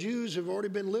fellow Jews who've already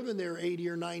been living there 80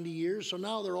 or 90 years. So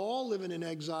now they're all living in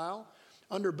exile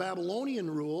under Babylonian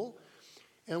rule.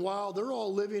 And while they're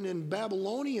all living in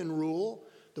Babylonian rule,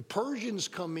 the Persians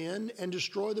come in and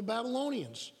destroy the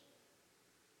Babylonians.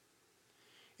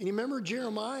 And you remember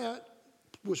Jeremiah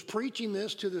was preaching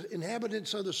this to the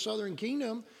inhabitants of the southern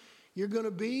kingdom. You're going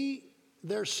to be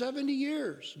there 70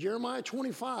 years. Jeremiah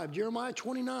 25, Jeremiah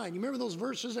 29. You remember those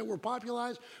verses that were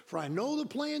popularized? For I know the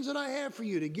plans that I have for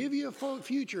you to give you a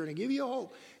future and to give you a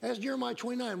hope. That's Jeremiah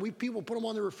 29. People put them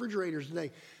on the refrigerators today.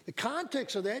 The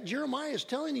context of that, Jeremiah is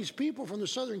telling these people from the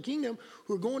southern kingdom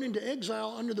who are going into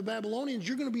exile under the Babylonians,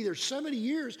 you're going to be there 70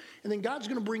 years and then God's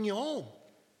going to bring you home.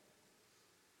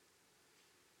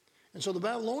 And so the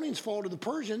Babylonians fall to the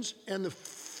Persians, and the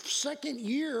second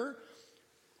year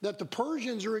that the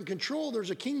Persians are in control, there's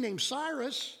a king named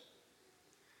Cyrus.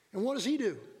 And what does he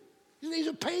do? He's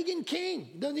a pagan king.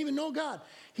 He doesn't even know God.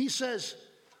 He says,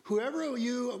 whoever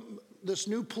you, this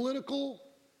new political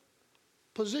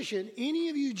position, any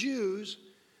of you Jews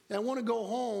that want to go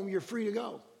home, you're free to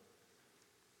go.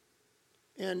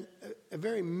 And a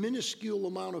very minuscule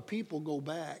amount of people go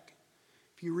back.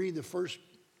 If you read the first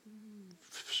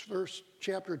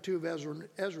chapter or 2 of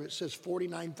Ezra, it says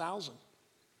 49,000.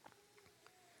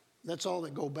 That's all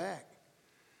that go back.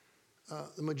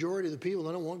 The majority of the people,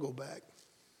 they don't want to go back.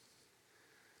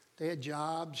 They had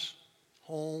jobs,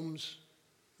 homes.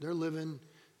 They've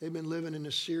been living in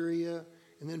Assyria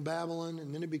and then Babylon,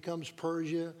 and then it becomes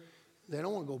Persia. They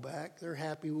don't want to go back. They're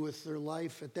happy with their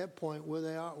life at that point where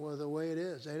they are, where the way it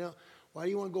is. Why do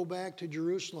you want to go back to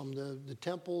Jerusalem? The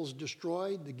temple's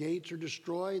destroyed. The gates are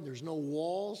destroyed. There's no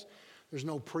walls. There's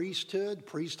no priesthood.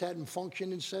 Priest hadn't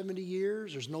functioned in 70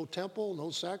 years. There's no temple, no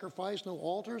sacrifice, no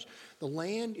altars. The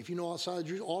land, if you know outside of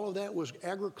Jerusalem, all of that was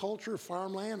agriculture,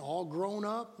 farmland, all grown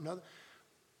up.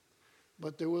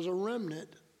 But there was a remnant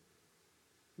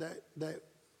that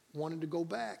wanted to go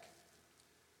back.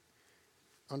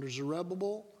 Under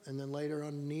Zerubbabel, and then later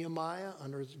under Nehemiah,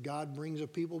 God brings a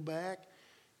people back,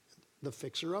 the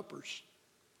fixer-uppers,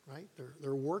 right?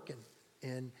 They're working.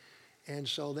 And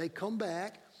so they come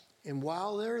back. And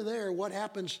while they're there, what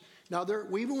happens? Now,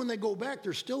 even when they go back,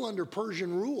 they're still under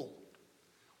Persian rule.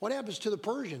 What happens to the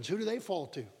Persians? Who do they fall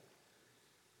to?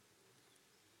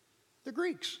 The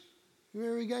Greeks.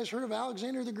 You guys heard of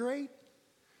Alexander the Great?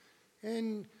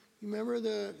 And you remember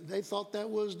they thought that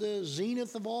was the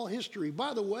zenith of all history.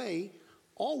 By the way,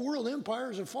 all world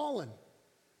empires have fallen.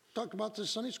 Talked about this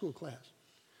Sunday school class.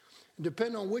 And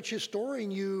depending on which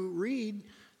historian you read,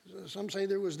 some say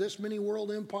there was this many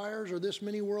world empires or this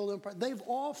many world empires. They've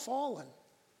all fallen.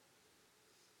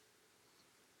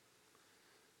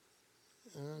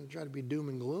 I try to be doom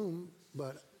and gloom,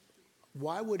 but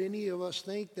why would any of us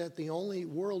think that the only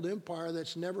world empire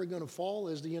that's never going to fall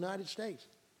is the United States?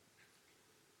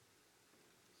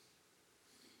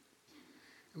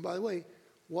 And by the way,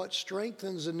 what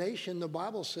strengthens a nation, the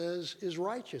Bible says, is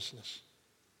righteousness.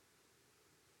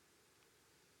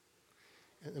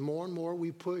 And the more and more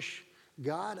we push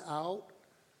God out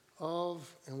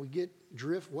of, and we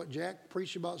drift, what Jack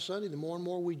preached about Sunday, the more and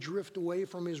more we drift away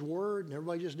from his word, and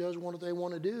everybody just does what they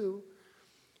want to do,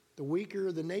 the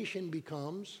weaker the nation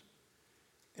becomes,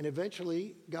 and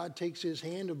eventually God takes his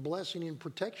hand of blessing and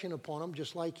protection upon them,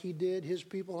 just like he did his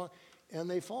people, and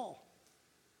they fall.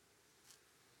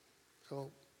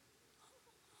 So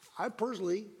I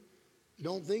personally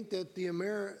don't think that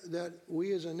that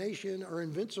we as a nation are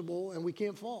invincible and we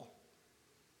can't fall.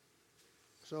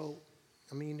 So,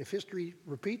 I mean, if history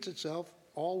repeats itself,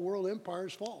 all world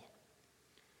empires fall.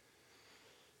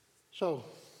 So,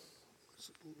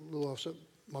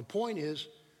 my point is,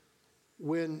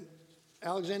 when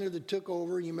Alexander that took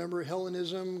over, you remember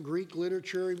Hellenism, Greek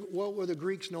literature. What were the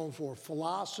Greeks known for?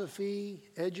 Philosophy,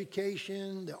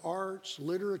 education, the arts,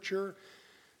 literature.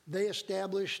 They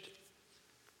established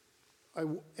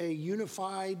a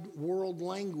unified world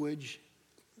language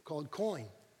called Koine.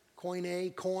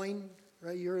 Koine, coin,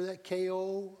 right? You heard that?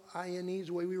 K-O-I-N-E is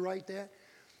the way we write that.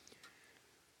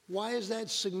 Why is that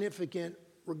significant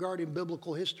regarding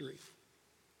biblical history?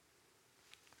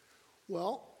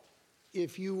 Well,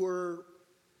 if you were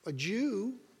a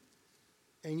Jew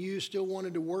and you still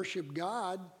wanted to worship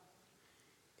God,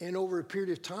 and over a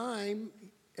period of time,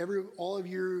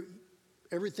 everything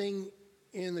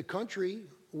in the country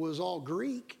was all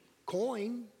Greek,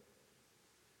 Koine.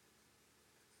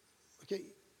 Okay,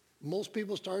 most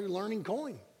people started learning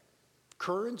Koine.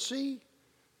 Currency,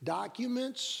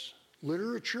 documents,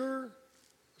 literature,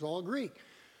 it was all Greek.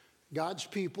 God's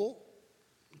people,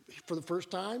 for the first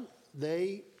time,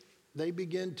 they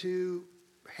begin to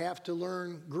have to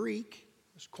learn Greek,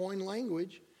 this Koine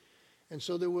language. And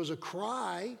so there was a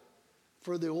cry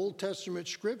for the Old Testament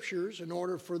scriptures in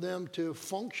order for them to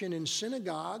function in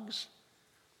synagogues.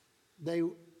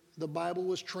 The Bible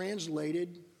was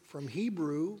translated from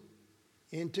Hebrew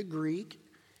into Greek.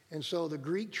 And so the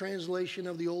Greek translation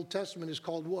of the Old Testament is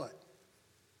called what?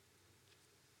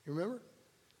 You remember?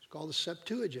 It's called the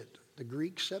Septuagint, the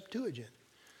Greek Septuagint.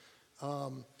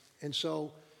 And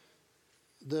so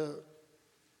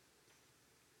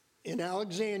in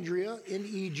Alexandria, in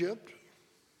Egypt,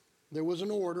 there was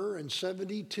an order, and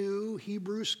 72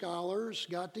 Hebrew scholars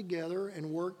got together and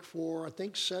worked for, I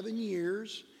think, 7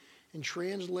 years and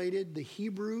translated the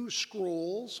Hebrew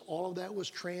scrolls. All of that was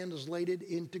translated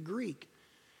into Greek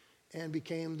and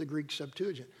became the Greek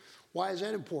Septuagint. Why is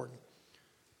that important?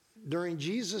 During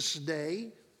Jesus'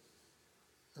 day,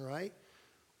 all right,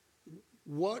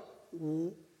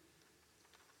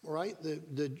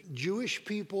 the Jewish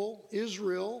people,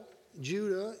 Israel,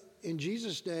 Judah, in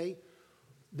Jesus' day,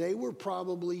 they were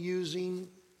probably using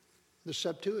the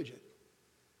Septuagint,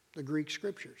 the Greek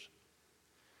scriptures.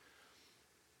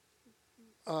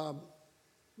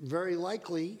 Very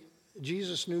likely,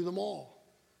 Jesus knew them all.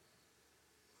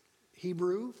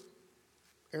 Hebrew,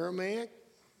 Aramaic,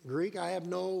 Greek. I have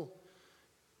no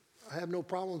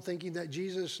problem thinking that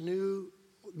Jesus knew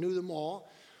them all.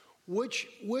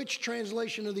 Which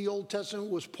translation of the Old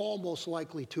Testament was Paul most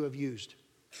likely to have used?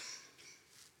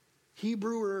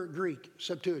 Hebrew or Greek?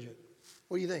 Septuagint.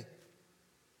 What do you think?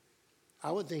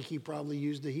 I would think he probably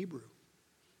used the Hebrew.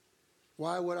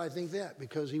 Why would I think that?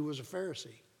 Because he was a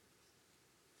Pharisee.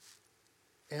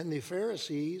 And the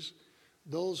Pharisees,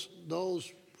 those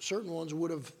certain ones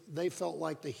they felt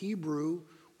like the Hebrew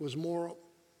was more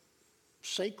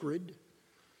sacred.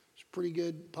 It's a pretty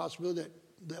good possibility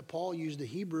that Paul used the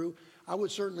Hebrew. I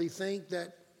would certainly think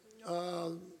that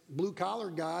blue-collar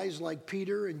guys like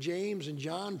Peter and James and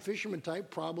John, fisherman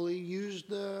type, probably used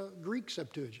the Greek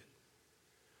Septuagint.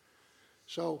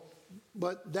 So,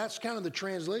 but that's kind of the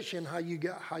translation, how you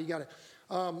got it.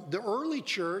 The early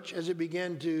church, as it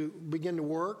began to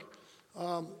work,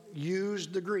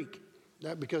 used the Greek.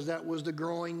 Because that was the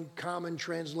growing common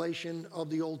translation of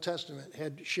the Old Testament,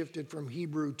 had shifted from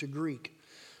Hebrew to Greek.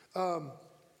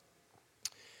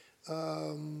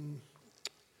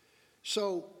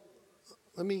 So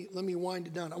let me wind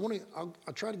it down.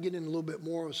 I'll try to get in a little bit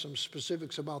more of some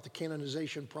specifics about the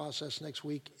canonization process next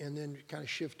week, and then kind of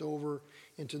shift over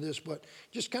into this. But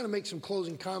just kind of make some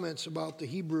closing comments about the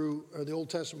Hebrew or the Old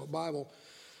Testament Bible.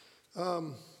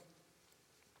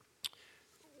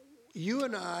 You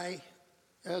and I,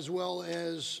 as well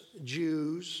as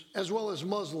Jews, as well as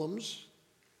Muslims,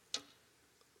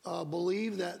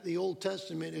 believe that the Old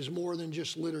Testament is more than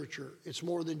just literature. It's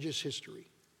more than just history.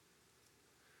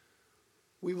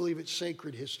 We believe it's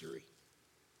sacred history,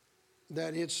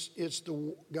 that it's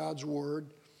God's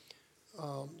Word,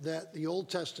 that the Old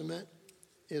Testament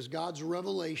is God's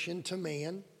revelation to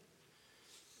man.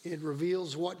 It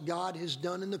reveals what God has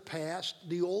done in the past.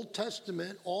 The Old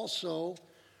Testament also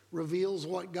reveals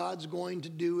what God's going to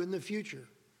do in the future.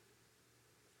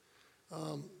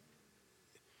 And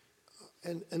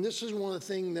this is one of the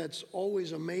things that's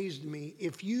always amazed me.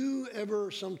 If you ever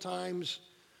sometimes,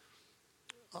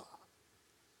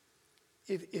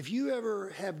 if you ever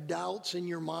have doubts in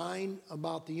your mind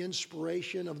about the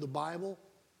inspiration of the Bible,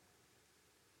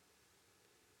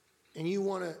 and you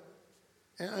want to,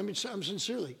 and I'm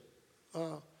sincerely,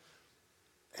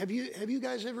 have you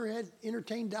guys ever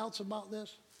entertained doubts about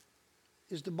this?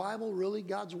 Is the Bible really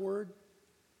God's Word?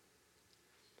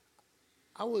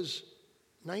 I was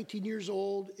 19 years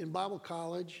old in Bible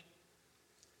college,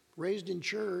 raised in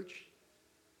church,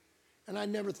 and I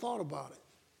never thought about it.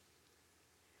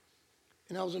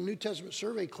 And I was in a New Testament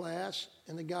survey class,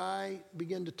 and the guy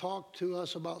began to talk to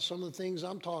us about some of the things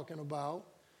I'm talking about.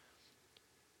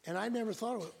 And I never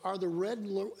thought of it. Are the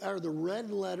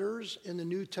red letters in the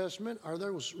New Testament, are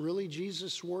those really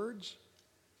Jesus' words?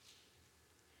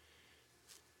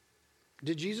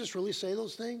 Did Jesus really say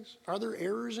those things? Are there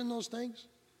errors in those things?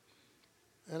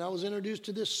 And I was introduced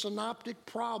to this synoptic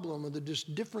problem of the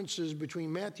differences between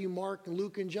Matthew, Mark, and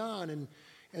Luke, and John.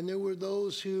 And there were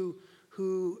those who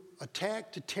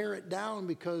attacked to tear it down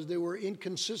because there were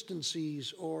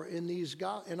inconsistencies or in these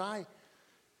and I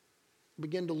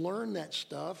began to learn that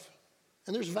stuff.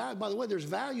 And there's value, by the way, there's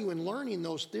value in learning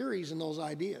those theories and those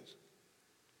ideas.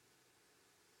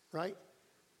 Right?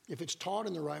 If it's taught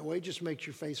in the right way, it just makes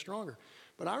your faith stronger.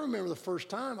 But I remember the first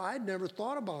time, I had never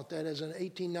thought about that as an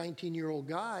 18, 19-year-old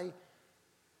guy,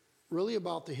 really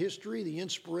about the history, the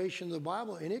inspiration of the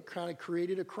Bible, and it kind of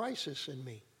created a crisis in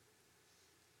me.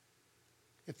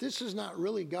 If this is not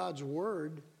really God's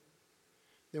word,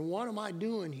 then what am I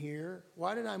doing here?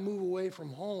 Why did I move away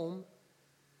from home?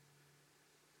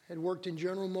 Had worked in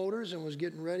General Motors and was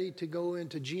getting ready to go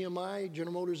into GMI,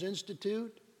 General Motors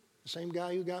Institute, the same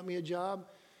guy who got me a job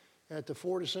at the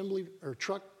Ford Assembly or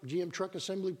GM Truck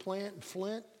Assembly Plant in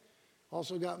Flint,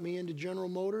 also got me into General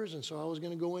Motors, and so I was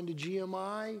going to go into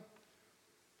GMI,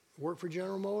 work for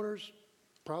General Motors.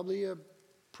 Probably a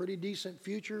pretty decent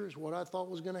future is what I thought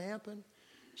was going to happen.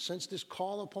 Since this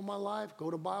call upon my life, go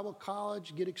to Bible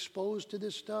college, get exposed to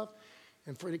this stuff,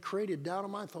 and for it created doubt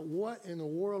in my mind. I thought, what in the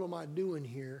world am I doing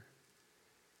here?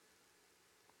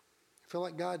 I feel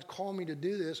like God's called me to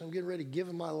do this. I'm getting ready to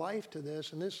give my life to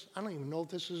this, and this, I don't even know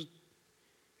if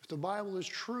the Bible is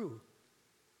true,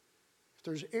 if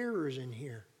there's errors in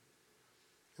here.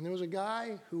 And there was a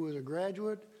guy who was a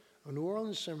graduate of New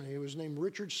Orleans Seminary. He was named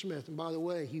Richard Smith. And by the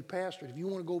way, he pastored. If you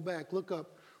want to go back, look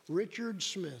up Richard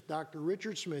Smith, Dr.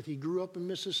 Richard Smith. He grew up in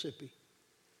Mississippi.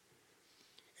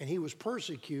 And he was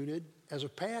persecuted as a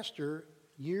pastor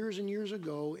years and years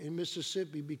ago in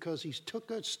Mississippi because he took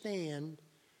a stand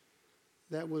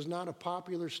that was not a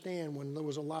popular stand when there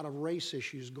was a lot of race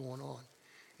issues going on.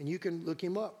 And you can look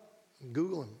him up,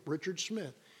 Google him, Richard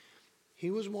Smith.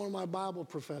 He was one of my Bible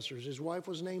professors. His wife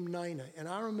was named Nina. And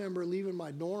I remember leaving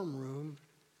my dorm room.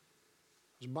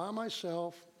 I was by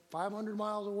myself, 500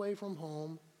 miles away from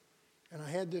home. And I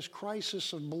had this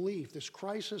crisis of belief, this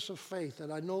crisis of faith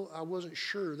that I wasn't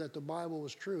sure that the Bible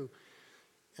was true.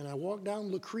 And I walked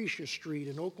down Lucretia Street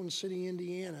in Oakland City,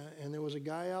 Indiana, and there was a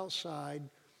guy outside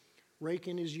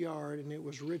raking his yard, and it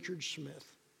was Richard Smith,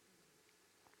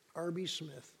 R.B.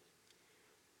 Smith.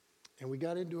 And we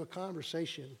got into a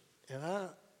conversation, and I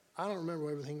don't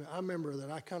remember everything. I remember that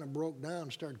I kind of broke down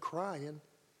and started crying.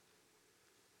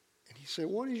 And he said,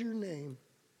 "What is your name?"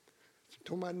 I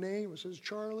told my name. It says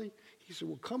Charlie. He said,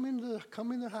 "Well, come in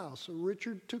the house." So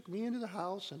Richard took me into the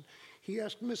house, and he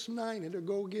asked Miss Nina to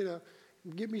go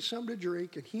get me something to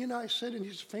drink. And he and I sat in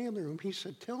his family room. He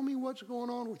said, "Tell me what's going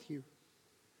on with you."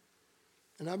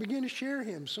 And I began to share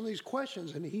him some of these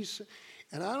questions.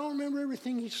 And I don't remember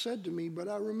everything he said to me, but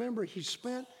I remember he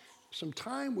spent some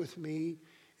time with me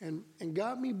and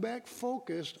got me back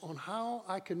focused on how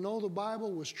I could know the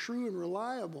Bible was true and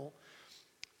reliable.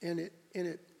 And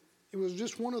it was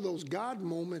just one of those God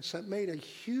moments that made a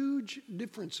huge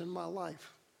difference in my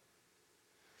life.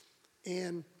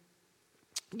 And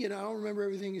again, I don't remember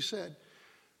everything he said,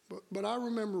 but I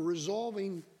remember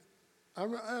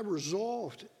I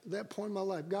resolved at that point in my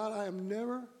life, God, I am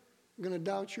never going to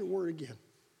doubt your word again.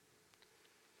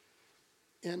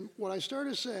 And what I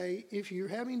started to say, if you're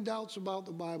having doubts about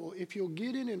the Bible, if you'll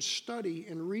get in and study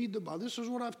and read the Bible, this is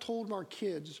what I've told our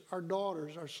kids, our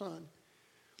daughters, our son.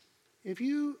 If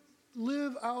you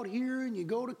live out here and you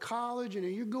go to college and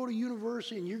you go to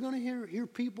university and you're going to hear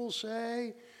people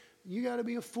say, you got to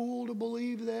be a fool to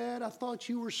believe that. I thought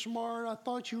you were smart. I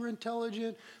thought you were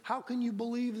intelligent. How can you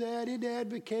believe that? It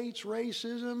advocates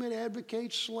racism. It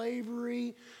advocates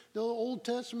slavery. The Old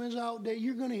Testament's outdated.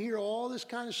 You're going to hear all this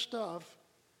kind of stuff,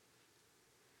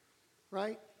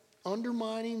 right?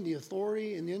 Undermining the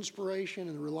authority and the inspiration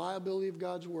and the reliability of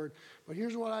God's word. But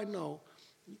here's what I know.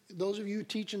 Those of you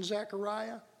teaching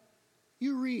Zechariah,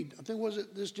 you read, I think, was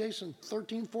it this, Jason,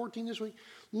 13, 14 this week?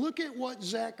 Look at what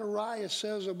Zechariah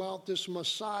says about this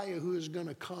Messiah who is going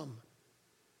to come.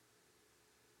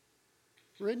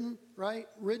 Written, right?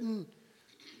 Written,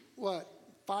 what,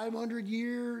 500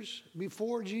 years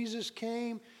before Jesus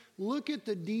came? Look at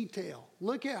the detail.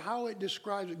 Look at how it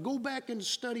describes it. Go back and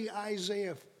study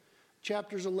Isaiah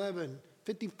chapters 11,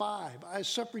 55, a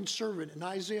suffering servant, in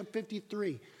Isaiah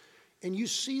 53. and you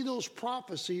see those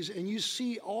prophecies and you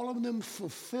see all of them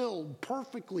fulfilled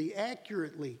perfectly,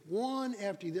 accurately, one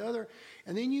after the other.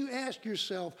 And then you ask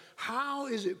yourself, how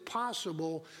is it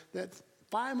possible that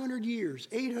 500 years,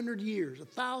 800 years,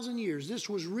 1,000 years, this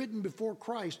was written before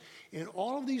Christ, and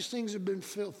all of these things have been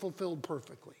fulfilled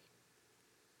perfectly?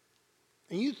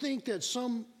 And you think that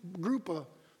some group of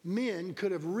men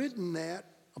could have written that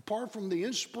apart from the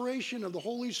inspiration of the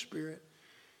Holy Spirit?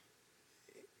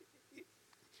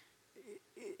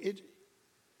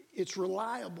 It's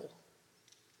reliable.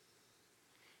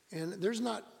 And there's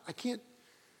not, I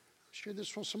shared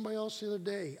this with somebody else the other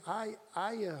day. I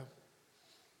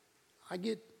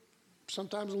get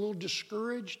sometimes a little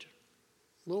discouraged,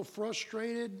 a little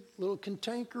frustrated, a little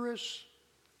cantankerous.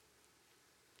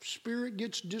 Spirit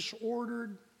gets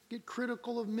disordered, get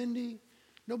critical of Mindy.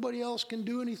 Nobody else can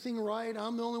do anything right.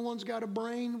 I'm the only one who's got a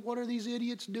brain. What are these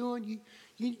idiots doing?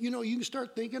 You know, you can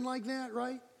start thinking like that,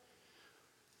 right?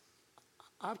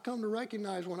 I've come to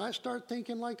recognize when I start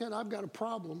thinking like that, I've got a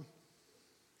problem.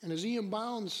 And as Ian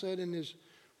Bounds said in his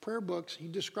prayer books, he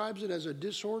describes it as a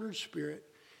disordered spirit,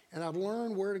 and I've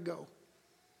learned where to go.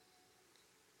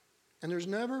 And there's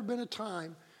never been a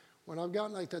time when I've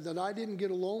gotten like that I didn't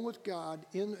get alone with God.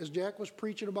 As Jack was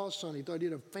preaching about Sunday, he thought I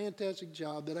did a fantastic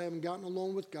job, that I haven't gotten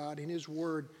alone with God in His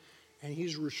Word, and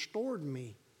He's restored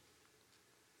me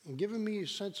and given me a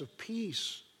sense of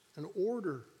peace and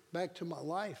order back to my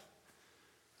life.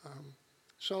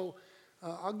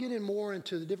 I'll get in more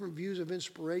into the different views of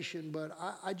inspiration, but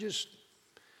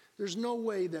there's no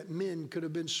way that men could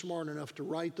have been smart enough to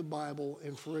write the Bible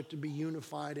and for it to be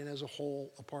unified and as a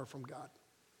whole apart from God.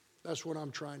 That's what I'm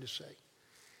trying to say.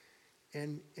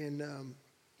 And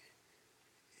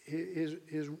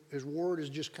his word is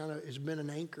just it's been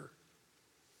an anchor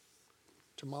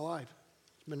to my life.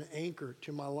 It's been an anchor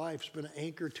to my life. It's been an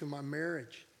anchor to my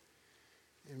marriage.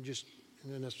 And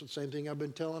then that's the same thing I've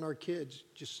been telling our kids.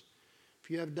 Just,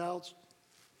 if you have doubts,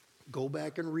 go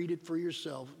back and read it for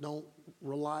yourself. Don't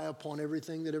rely upon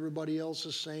everything that everybody else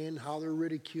is saying, how they're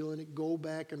ridiculing it. Go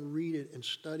back and read it and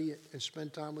study it and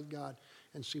spend time with God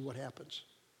and see what happens.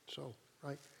 So,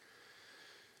 right?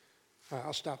 All right,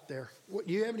 I'll stop there.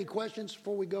 Do you have any questions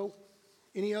before we go?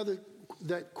 Any other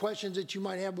questions that you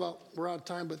might have about, we're out of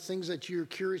time, but things that you're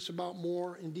curious about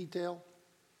more in detail?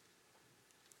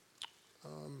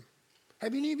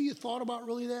 Have any of you thought about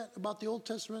really that, about the Old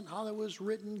Testament, how that was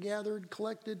written, gathered,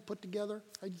 collected, put together?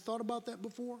 Have you thought about that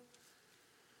before?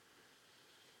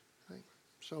 Right.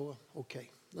 So, okay,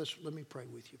 let me pray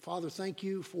with you. Father, thank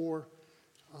you for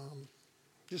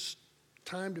just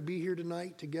time to be here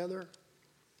tonight together.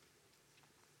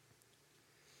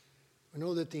 I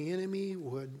know that the enemy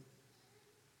would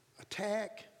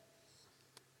attack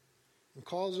and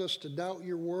cause us to doubt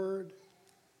your word,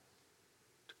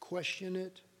 to question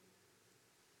it,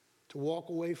 to walk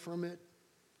away from it.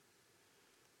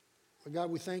 But God,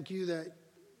 we thank you that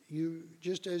you,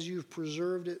 just as you've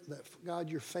preserved it, that God,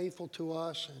 you're faithful to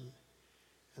us,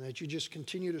 and that you just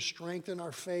continue to strengthen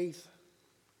our faith.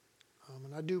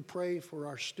 And I do pray for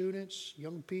our students,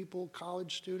 young people,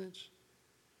 college students,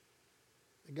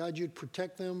 that God, you'd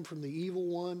protect them from the evil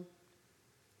one,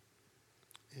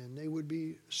 and they would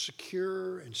be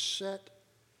secure and set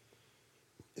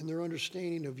in their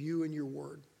understanding of you and your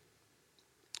word.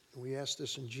 And we ask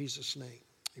this in Jesus' name.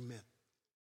 Amen.